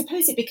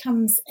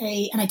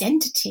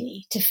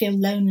identity to feel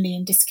lonely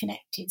and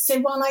disconnected. So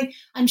while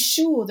I'm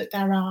sure that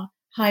there are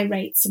high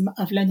rates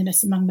of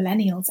loneliness among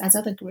millennials as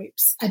other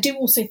groups, I do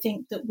also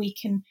think that we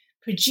can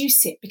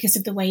produce it because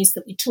of the ways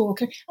that we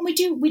talk. And we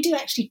do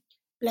actually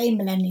blame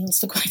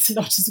millennials for quite a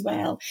lot as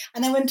well.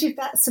 And I wonder if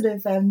that sort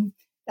of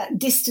that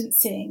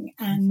distancing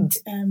and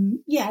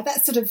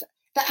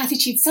that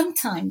attitude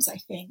sometimes, I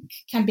think,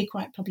 can be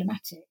quite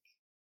problematic.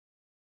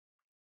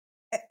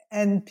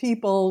 And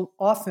people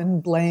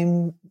often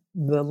blame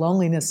the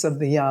loneliness of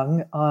the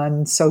young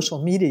on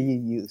social media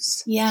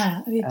use.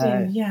 Yeah, they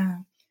do. Yeah.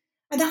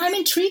 And I'm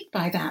intrigued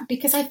by that,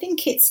 because I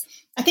think it's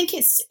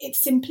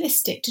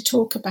simplistic to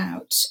talk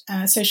about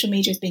social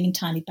media as being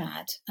entirely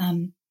bad.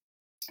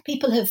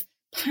 People have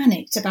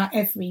panicked about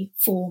every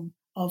form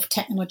of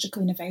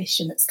technological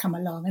innovation that's come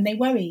along, and they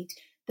worried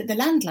that the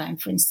landline,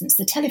 for instance,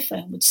 the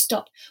telephone, would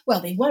stop.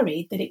 Well, they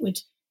worried that it would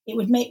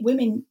make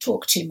women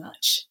talk too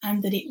much,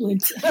 and that it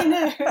would,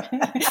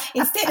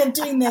 instead of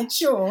doing their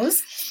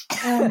chores,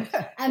 and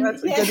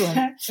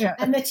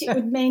that it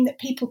would mean that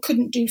people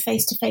couldn't do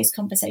face-to-face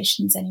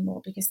conversations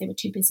anymore because they were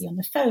too busy on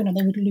the phone, and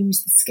they would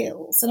lose the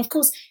skills. And of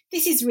course,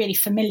 this is really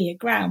familiar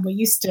ground. We're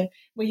used to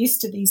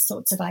these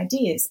sorts of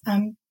ideas.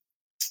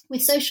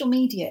 With social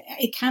media,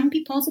 it can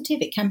be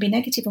positive, it can be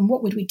negative, and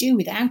what would we do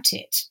without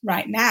it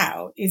right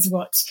now is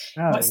what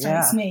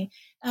strikes me.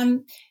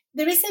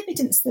 There is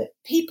evidence that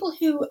people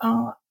who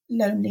are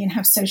lonely and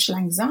have social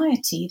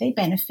anxiety, they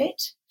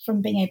benefit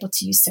from being able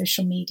to use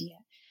social media.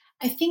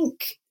 I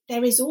think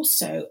there is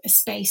also a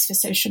space for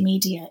social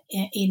media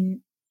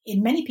in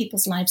many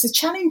people's lives. The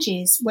challenge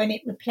is when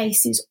it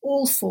replaces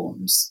all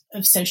forms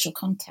of social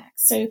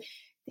contact. So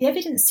the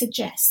evidence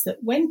suggests that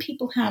when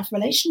people have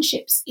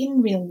relationships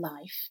in real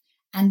life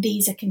and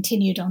these are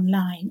continued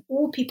online,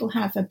 or people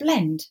have a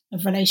blend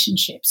of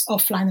relationships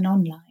offline and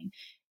online,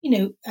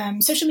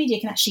 social media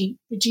can actually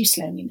reduce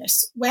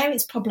loneliness. Where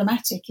it's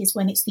problematic is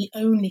when it's the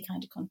only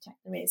kind of contact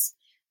there is.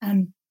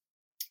 And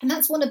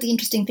that's one of the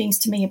interesting things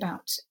to me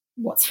about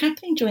what's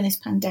happening during this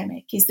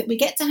pandemic, is that we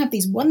get to have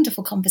these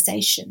wonderful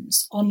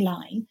conversations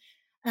online,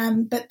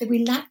 but that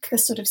we lack the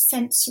sort of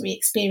sensory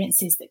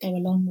experiences that go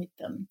along with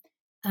them.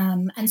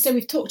 And so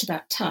we've talked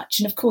about touch.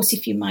 And of course,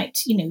 if you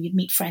might, you'd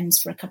meet friends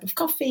for a cup of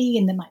coffee,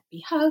 and there might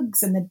be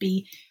hugs, and there'd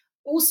be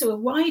also a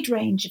wide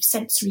range of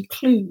sensory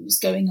clues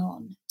going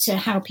on to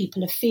how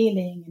people are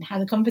feeling and how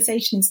the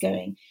conversation is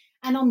going.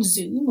 And on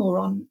Zoom or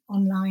on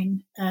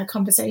online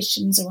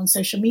conversations or on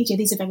social media,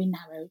 these are very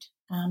narrowed.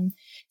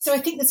 So I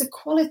think there's a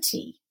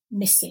quality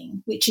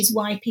missing, which is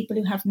why people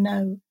who have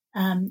no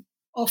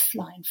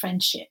offline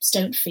friendships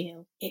don't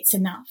feel it's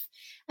enough.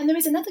 And there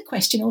is another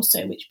question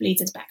also, which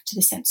leads us back to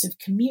the sense of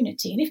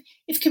community. And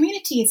if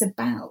community is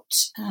about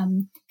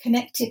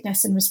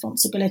connectedness and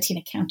responsibility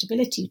and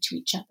accountability to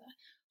each other,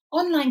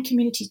 online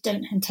communities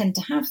don't tend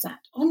to have that.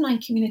 Online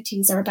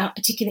communities are about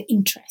particular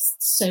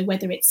interests. So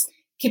whether it's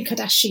Kim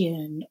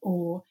Kardashian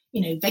or,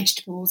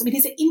 vegetables,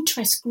 these are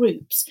interest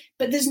groups,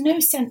 but there's no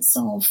sense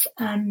of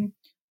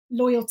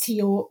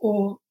loyalty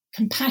or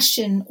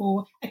compassion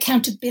or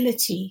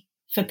accountability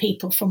for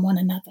people from one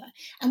another,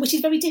 and which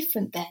is very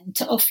different then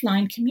to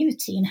offline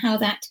community and how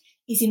that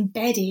is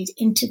embedded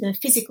into the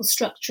physical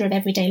structure of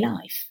everyday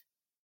life.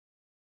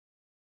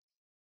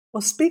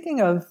 Well, speaking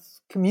of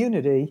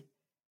community,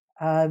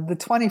 the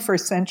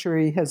 21st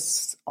century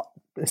has,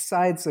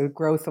 besides the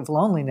growth of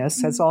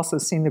loneliness, has also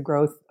seen the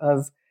growth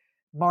of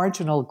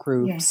marginal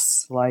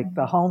groups like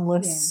the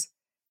homeless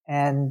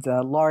and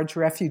large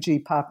refugee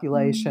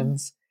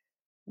populations.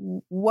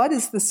 What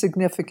is the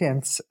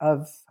significance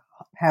of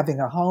having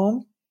a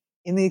home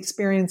in the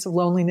experience of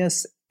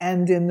loneliness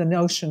and in the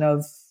notion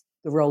of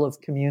the role of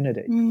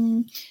community?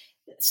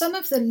 Some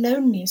of the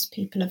loneliest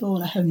people of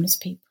all are homeless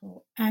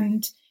people.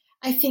 And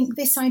I think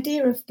this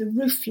idea of the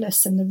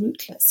roofless and the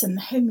rootless and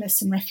the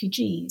homeless and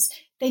refugees,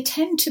 they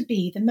tend to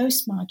be the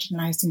most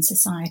marginalised in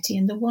society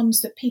and the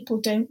ones that people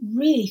don't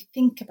really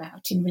think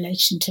about in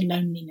relation to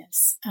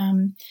loneliness.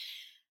 And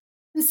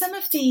some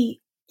of the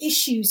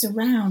issues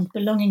around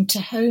belonging to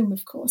home,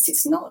 of course,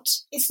 it's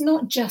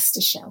not just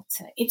a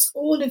shelter. It's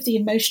all of the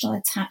emotional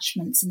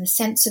attachments and the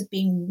sense of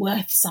being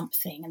worth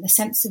something and the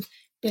sense of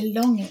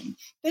belonging,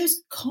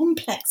 those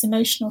complex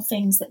emotional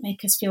things that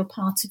make us feel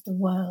part of the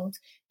world.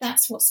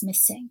 That's what's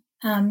missing.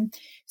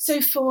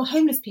 So for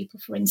homeless people,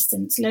 for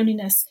instance,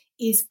 loneliness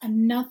is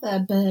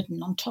another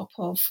burden on top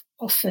of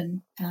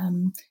often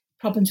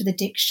problems with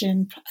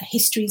addiction,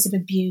 histories of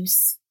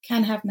abuse,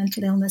 can have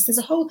mental illness. There's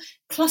a whole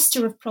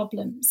cluster of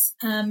problems.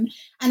 And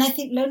I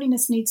think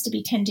loneliness needs to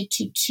be tended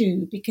to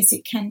too, because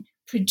it can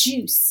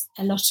produce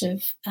a lot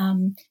of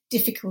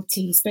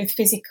difficulties, both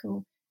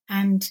physical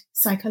and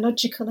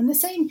psychological. And the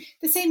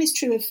same is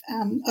true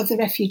of the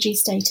refugee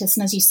status.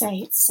 And as you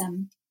say,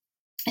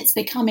 it's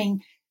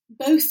becoming,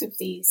 both of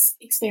these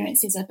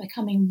experiences are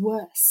becoming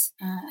worse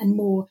and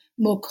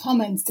more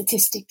common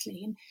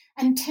statistically,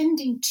 and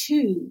tending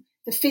to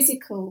the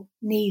physical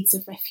needs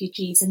of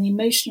refugees and the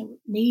emotional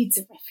needs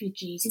of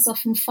refugees is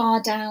often far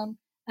down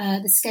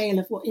the scale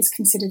of what is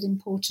considered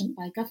important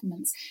by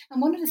governments. And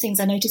one of the things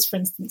I noticed, for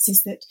instance,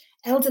 is that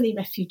elderly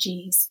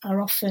refugees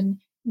are often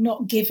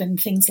not given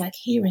things like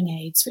hearing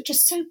aids, which are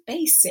so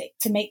basic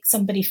to make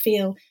somebody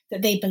feel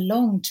that they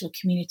belong to a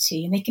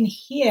community and they can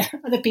hear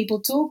other people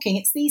talking.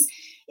 It's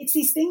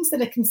these things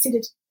that are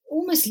considered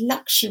almost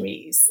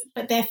luxuries,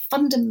 but they're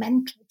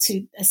fundamental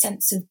to a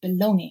sense of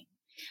belonging.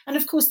 And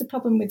of course, the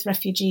problem with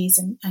refugees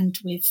and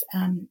with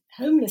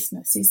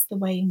homelessness is the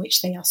way in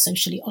which they are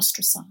socially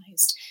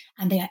ostracized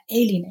and they are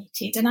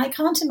alienated. And I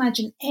can't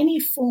imagine any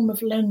form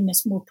of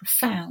loneliness more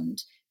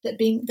profound than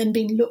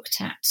being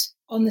looked at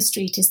on the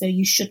street as though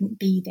you shouldn't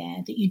be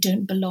there, that you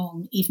don't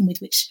belong, even with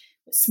which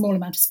small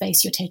amount of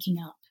space you're taking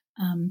up.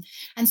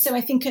 And so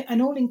I think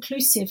an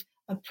all-inclusive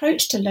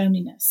approach to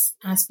loneliness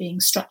as being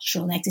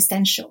structural and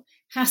existential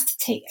has to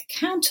take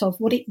account of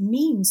what it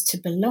means to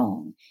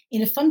belong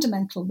in a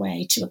fundamental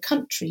way to a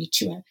country,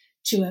 to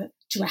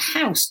a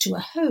house, to a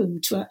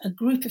home, to a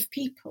group of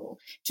people,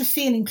 to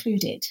feel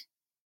included.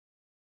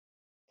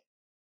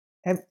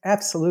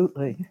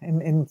 Absolutely.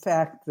 And in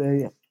fact,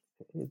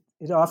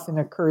 it often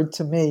occurred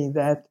to me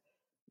that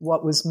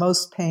what was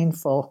most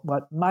painful,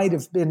 what might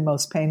have been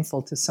most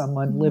painful to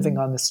someone living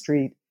on the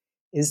street,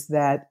 is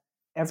that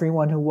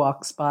everyone who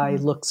walks by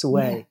looks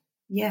away.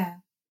 Yeah.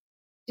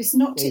 Just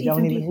not they to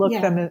don't even even look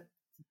them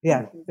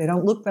they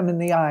don't look them in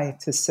the eye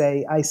to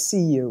say, I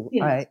see you.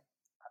 Yeah.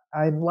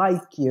 I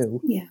like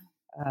you.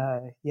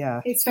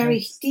 Yeah. It's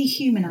very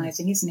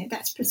dehumanizing, isn't it?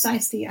 That's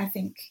precisely, I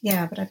think,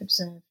 what I've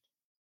observed.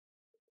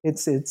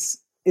 It's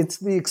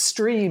the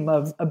extreme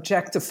of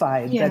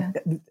objectified. Yeah.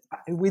 That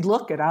we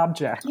look at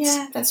objects.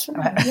 Yeah, that's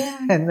right.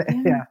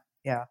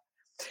 Yeah.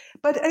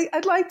 But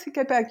I'd like to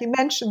get back. You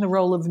mentioned the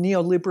role of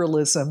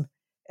neoliberalism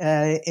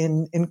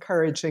in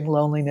encouraging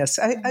loneliness.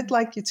 I'd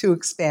like you to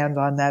expand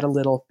on that a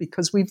little,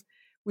 because we've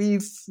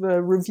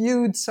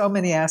reviewed so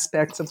many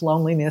aspects of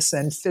loneliness,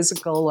 and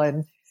physical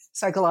and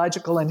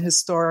psychological and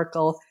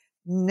historical.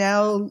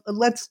 Now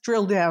let's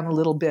drill down a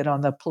little bit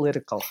on the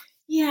political.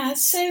 Yeah.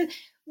 So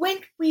when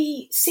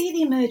we see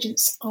the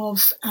emergence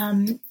of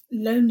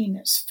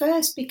loneliness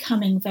first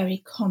becoming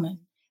very common,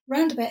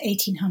 around about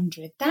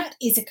 1800, that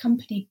is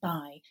accompanied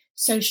by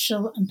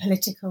social and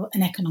political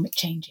and economic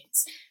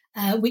changes,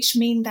 which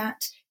mean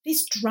that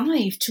this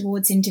drive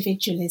towards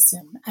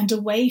individualism and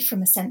away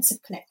from a sense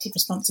of collective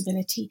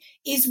responsibility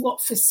is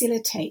what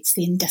facilitates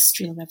the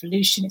Industrial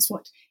Revolution. It's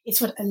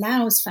what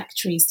allows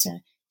factories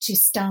to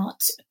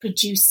start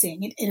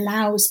producing. It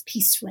allows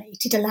peace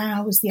rate. It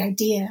allows the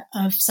idea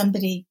of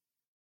somebody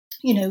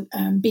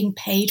being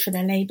paid for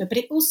their labor, but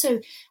it also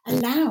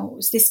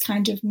allows this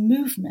kind of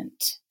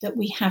movement that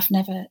we have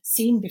never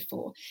seen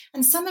before.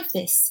 And some of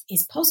this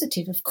is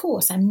positive, of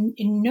course. I'm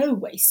in no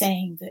way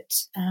saying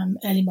that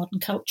early modern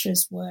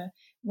cultures were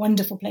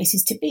wonderful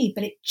places to be,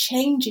 but it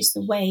changes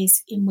the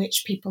ways in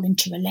which people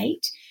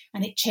interrelate,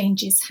 and it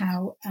changes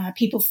how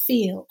people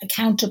feel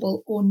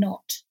accountable or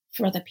not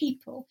for other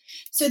people.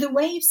 So the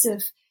waves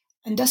of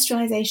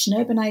industrialization,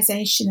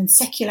 urbanization, and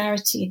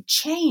secularity and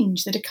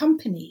change that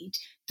accompanied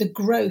the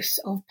growth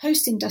of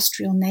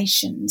post-industrial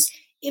nations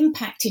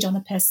impacted on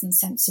a person's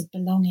sense of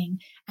belonging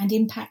and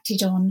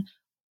impacted on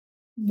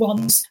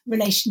one's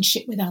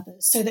relationship with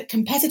others, so that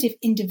competitive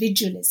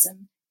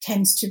individualism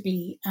tends to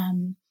be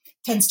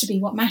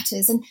what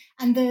matters.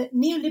 And the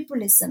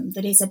neoliberalism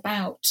that is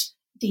about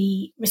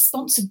the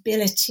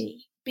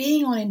responsibility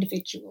being on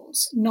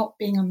individuals, not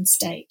being on the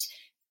state,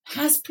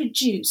 has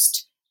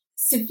produced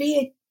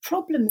severe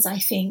problems, I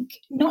think,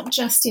 not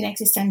just in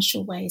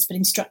existential ways, but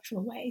in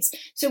structural ways.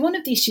 So one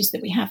of the issues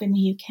that we have in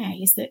the UK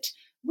is that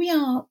we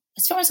are,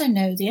 as far as I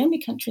know, the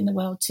only country in the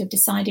world to have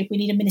decided we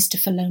need a minister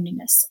for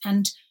loneliness.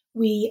 And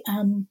we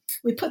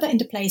put that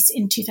into place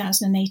in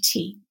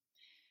 2018.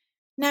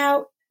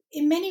 Now,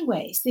 in many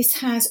ways,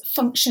 this has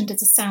functioned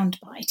as a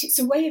soundbite. It's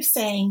a way of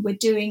saying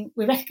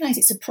we recognise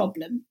it's a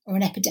problem or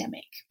an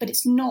epidemic, but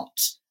it's not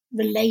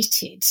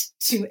related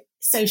to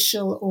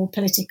social or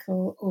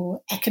political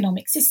or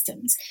economic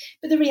systems.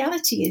 But the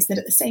reality is that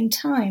at the same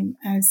time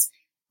as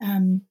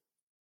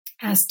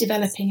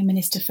developing a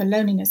minister for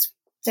loneliness,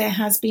 there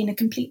has been a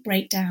complete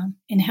breakdown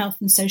in health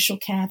and social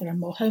care. There are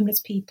more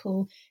homeless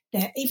people.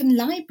 There are even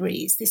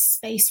libraries, this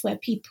space where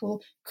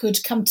people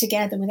could come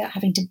together without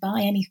having to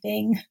buy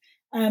anything.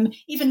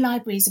 Even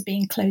libraries are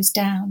being closed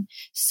down.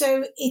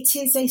 So it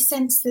is a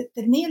sense that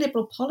the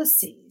neoliberal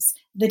policies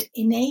that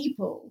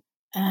enable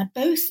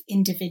both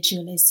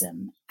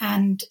individualism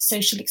and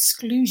social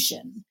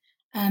exclusion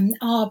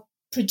are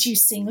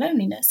producing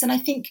loneliness. And I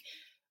think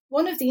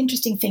one of the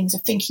interesting things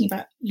of thinking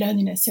about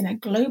loneliness in a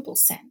global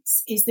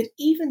sense is that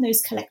even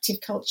those collective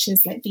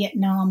cultures like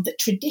Vietnam that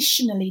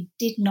traditionally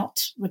did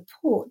not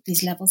report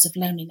these levels of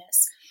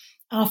loneliness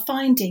are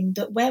finding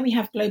that where we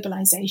have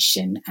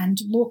globalization and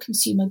more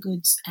consumer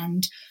goods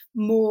and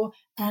more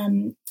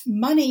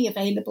money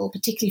available,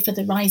 particularly for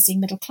the rising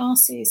middle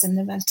classes and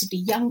the relatively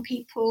young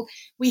people,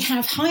 we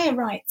have higher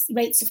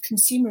rates of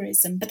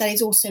consumerism, but that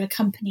is also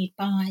accompanied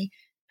by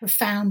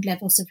profound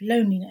levels of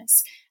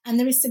loneliness. And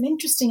there is some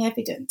interesting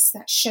evidence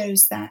that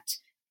shows that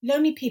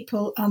lonely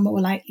people are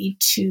more likely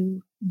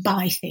to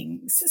buy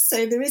things.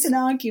 So there is an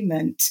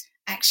argument,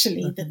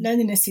 actually, that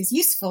loneliness is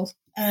useful.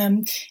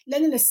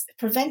 Loneliness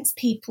prevents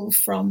people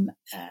from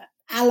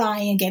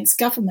allying against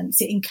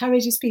governments. It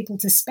encourages people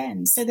to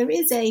spend. So there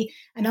is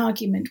an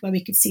argument where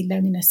we could see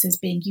loneliness as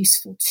being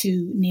useful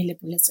to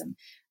neoliberalism.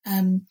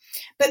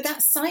 But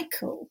that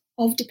cycle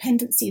of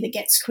dependency that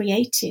gets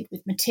created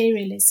with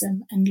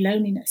materialism and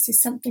loneliness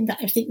is something that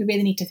I think we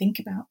really need to think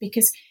about,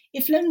 because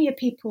if lonelier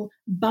people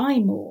buy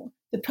more,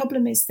 the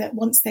problem is that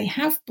once they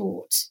have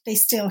bought, they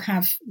still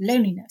have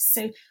loneliness.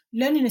 So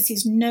loneliness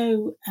is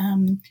no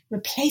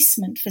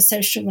replacement for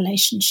social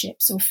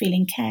relationships or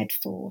feeling cared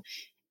for.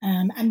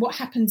 And what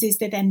happens is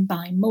they then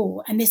buy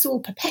more. And this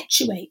all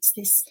perpetuates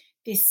this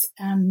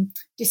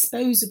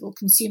disposable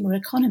consumer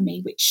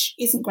economy, which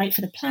isn't great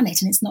for the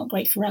planet and it's not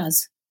great for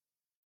us.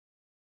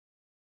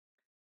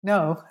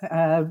 No,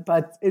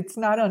 but it's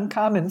not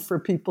uncommon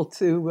for people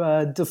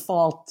to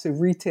default to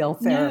retail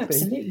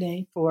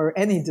therapy for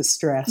any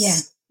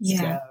distress.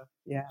 Yeah,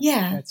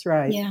 that's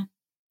right. Yeah.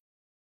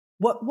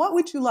 What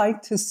would you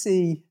like to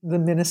see the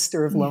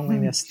Minister of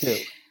Loneliness do?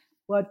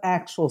 What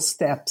actual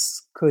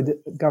steps could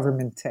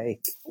government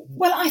take?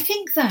 Well, I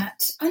think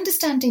that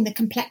understanding the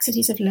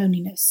complexities of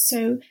loneliness.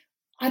 So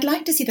I'd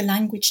like to see the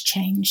language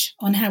change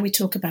on how we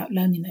talk about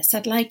loneliness.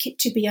 I'd like it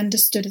to be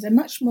understood as a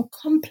much more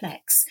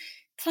complex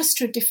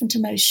cluster of different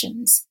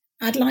emotions.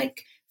 I'd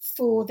like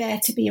for there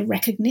to be a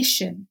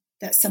recognition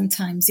that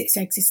sometimes it's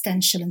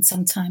existential and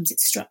sometimes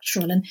it's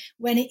structural. And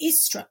when it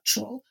is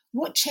structural,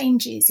 what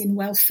changes in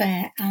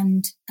welfare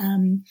and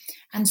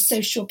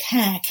social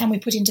care can we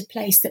put into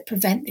place that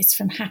prevent this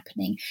from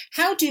happening?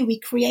 How do we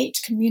create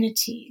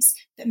communities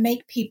that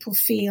make people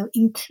feel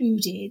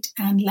included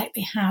and like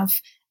they have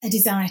a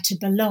desire to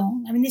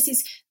belong? I mean, this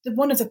is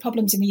one of the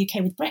problems in the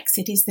UK with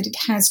Brexit, is that it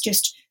has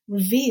just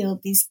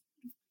revealed these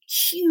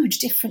huge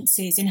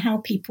differences in how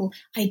people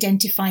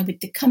identify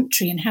with the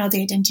country and how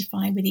they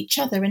identify with each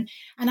other. And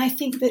I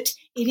think that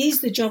it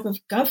is the job of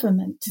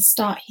government to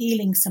start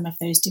healing some of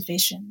those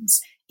divisions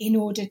in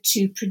order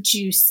to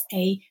produce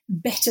a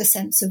better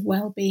sense of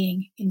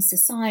well-being in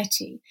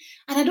society.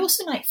 And I'd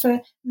also like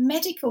for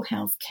medical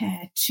health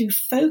care to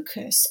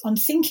focus on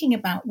thinking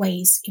about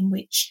ways in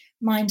which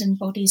mind and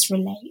bodies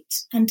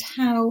relate and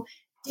how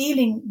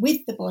dealing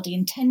with the body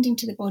and tending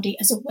to the body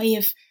as a way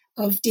of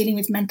dealing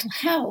with mental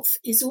health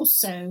is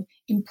also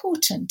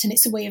important. And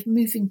it's a way of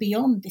moving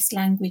beyond this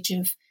language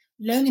of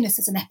loneliness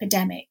as an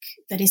epidemic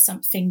that is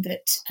something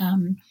that,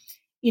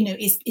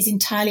 is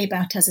entirely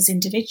about us as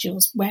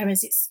individuals,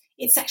 whereas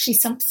It's actually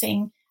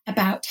something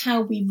about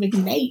how we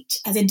relate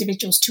as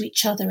individuals to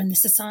each other and the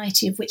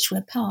society of which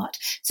we're part.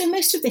 So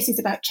most of this is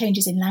about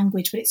changes in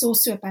language, but it's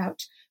also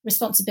about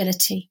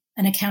responsibility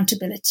and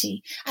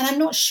accountability. And I'm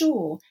not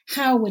sure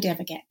how we'd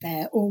ever get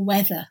there or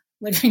whether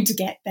we're going to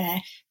get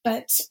there,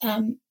 but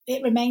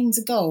it remains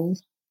a goal.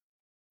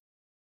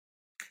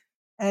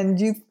 And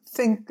you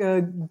think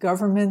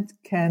government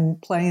can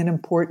play an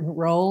important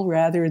role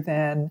rather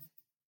than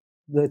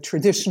the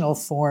traditional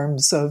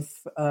forms of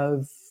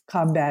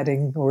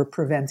combating or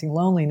preventing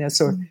loneliness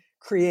or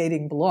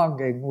creating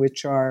belonging,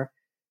 which are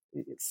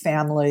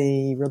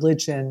family,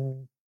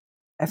 religion,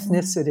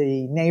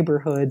 ethnicity,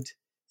 neighborhood,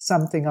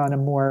 something on a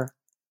more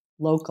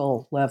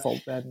local level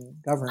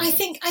than government? I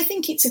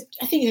think it's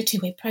a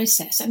two-way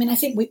process. I mean, I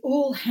think we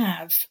all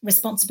have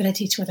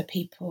responsibility to other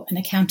people and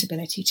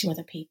accountability to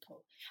other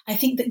people. I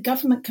think that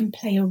government can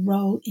play a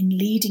role in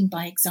leading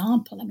by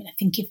example. I mean, I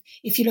think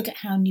if you look at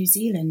how New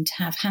Zealand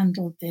have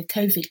handled the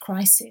COVID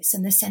crisis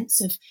and the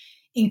sense of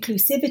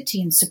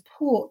inclusivity and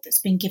support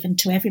that's been given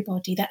to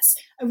everybody, that's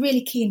a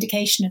really key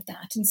indication of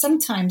that. And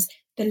sometimes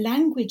the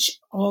language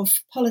of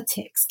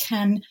politics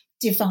can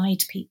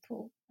divide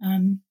people.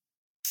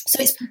 So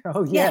it's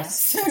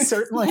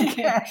certainly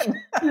can.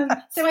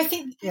 So I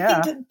think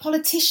that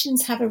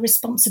politicians have a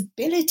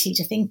responsibility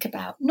to think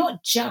about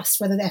not just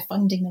whether they're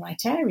funding the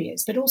right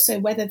areas, but also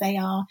whether they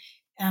are,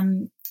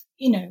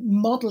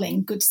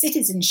 modelling good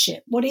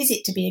citizenship. What is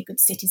it to be a good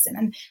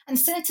citizen? And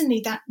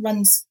certainly that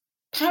runs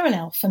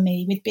parallel for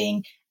me with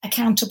being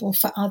accountable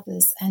for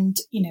others and,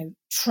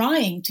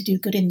 trying to do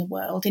good in the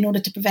world in order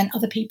to prevent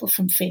other people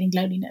from feeling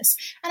loneliness.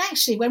 And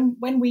actually,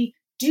 when we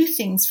do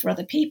things for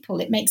other people,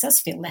 it makes us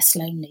feel less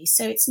lonely.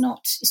 So it's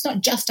not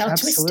just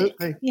altruistic.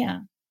 Absolutely. Yeah.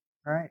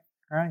 Right.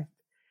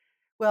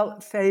 Well,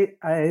 Faye,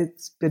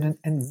 it's been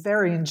a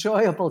very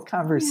enjoyable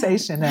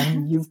conversation,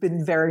 and you've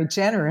been very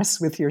generous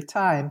with your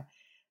time.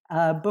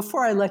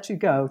 Before I let you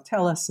go,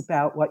 tell us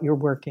about what you're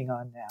working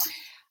on now.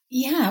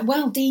 Yeah,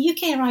 well, the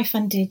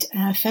UKRI-funded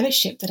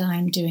fellowship that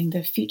I'm doing,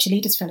 the Future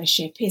Leaders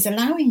Fellowship, is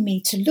allowing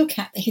me to look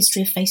at the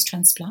history of face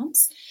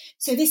transplants.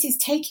 So this is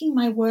taking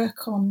my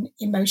work on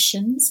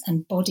emotions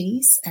and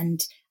bodies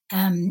and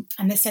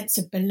the sense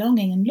of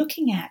belonging and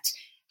looking at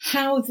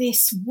how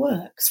this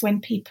works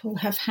when people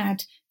have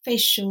had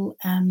facial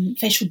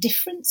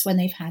difference, when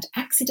they've had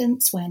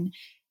accidents, when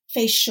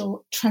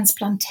facial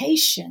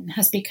transplantation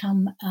has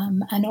become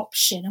an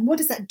option, and what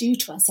does that do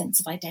to our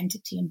sense of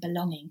identity and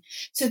belonging?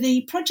 So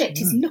the project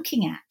is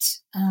looking at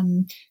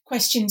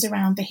questions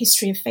around the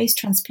history of face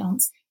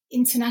transplants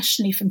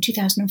internationally from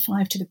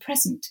 2005 to the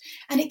present.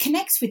 And it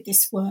connects with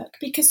this work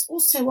because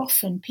also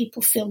often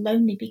people feel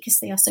lonely because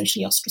they are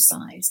socially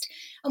ostracized.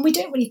 And we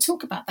don't really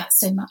talk about that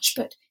so much,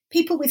 but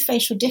people with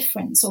facial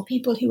difference or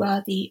people who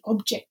are the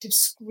object of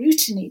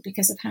scrutiny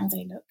because of how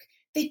they look,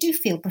 they do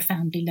feel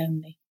profoundly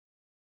lonely.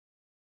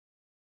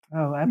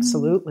 Oh,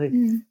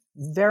 absolutely.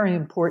 Very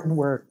important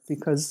work,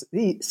 because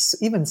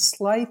even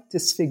slight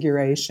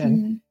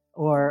disfiguration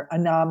or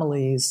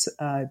anomalies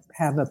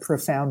have a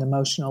profound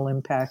emotional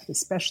impact,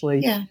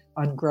 especially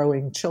on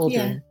growing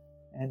children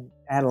and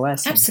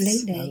adolescents.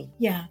 Absolutely,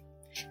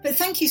 But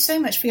thank you so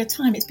much for your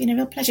time. It's been a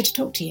real pleasure to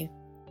talk to you.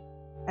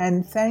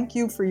 And thank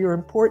you for your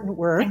important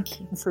work,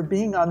 and for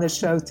being on the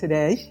show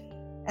today.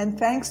 And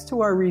thanks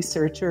to our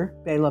researcher,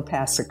 Bela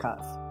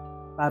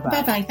Pasikov. Bye-bye.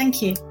 Bye-bye.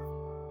 Thank you.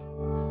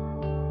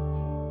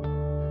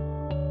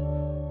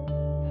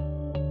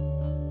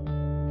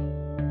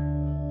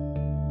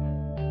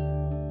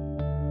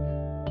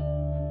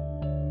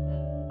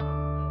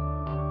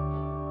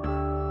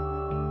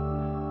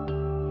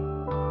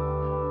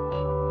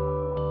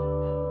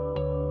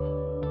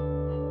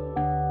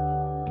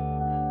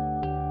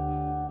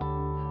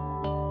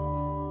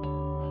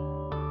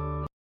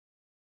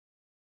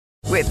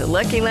 With the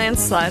Lucky Land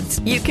Slots,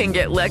 you can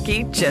get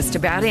lucky just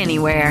about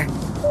anywhere.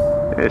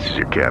 This is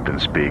your captain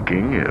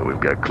speaking. We've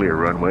got clear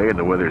runway and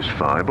the weather's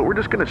fine, but we're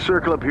just going to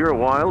circle up here a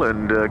while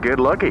and get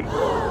lucky.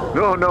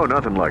 No,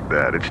 nothing like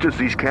that. It's just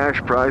these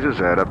cash prizes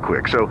add up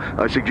quick. So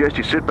I suggest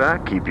you sit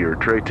back, keep your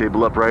tray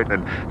table upright,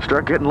 and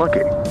start getting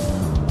lucky.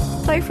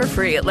 Play for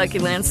free at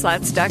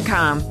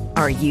LuckyLandSlots.com.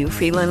 Are you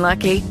feeling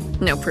lucky?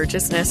 No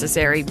purchase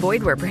necessary.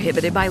 Void where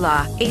prohibited by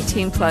law.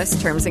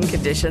 18+ terms and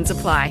conditions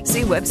apply.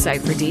 See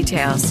website for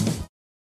details.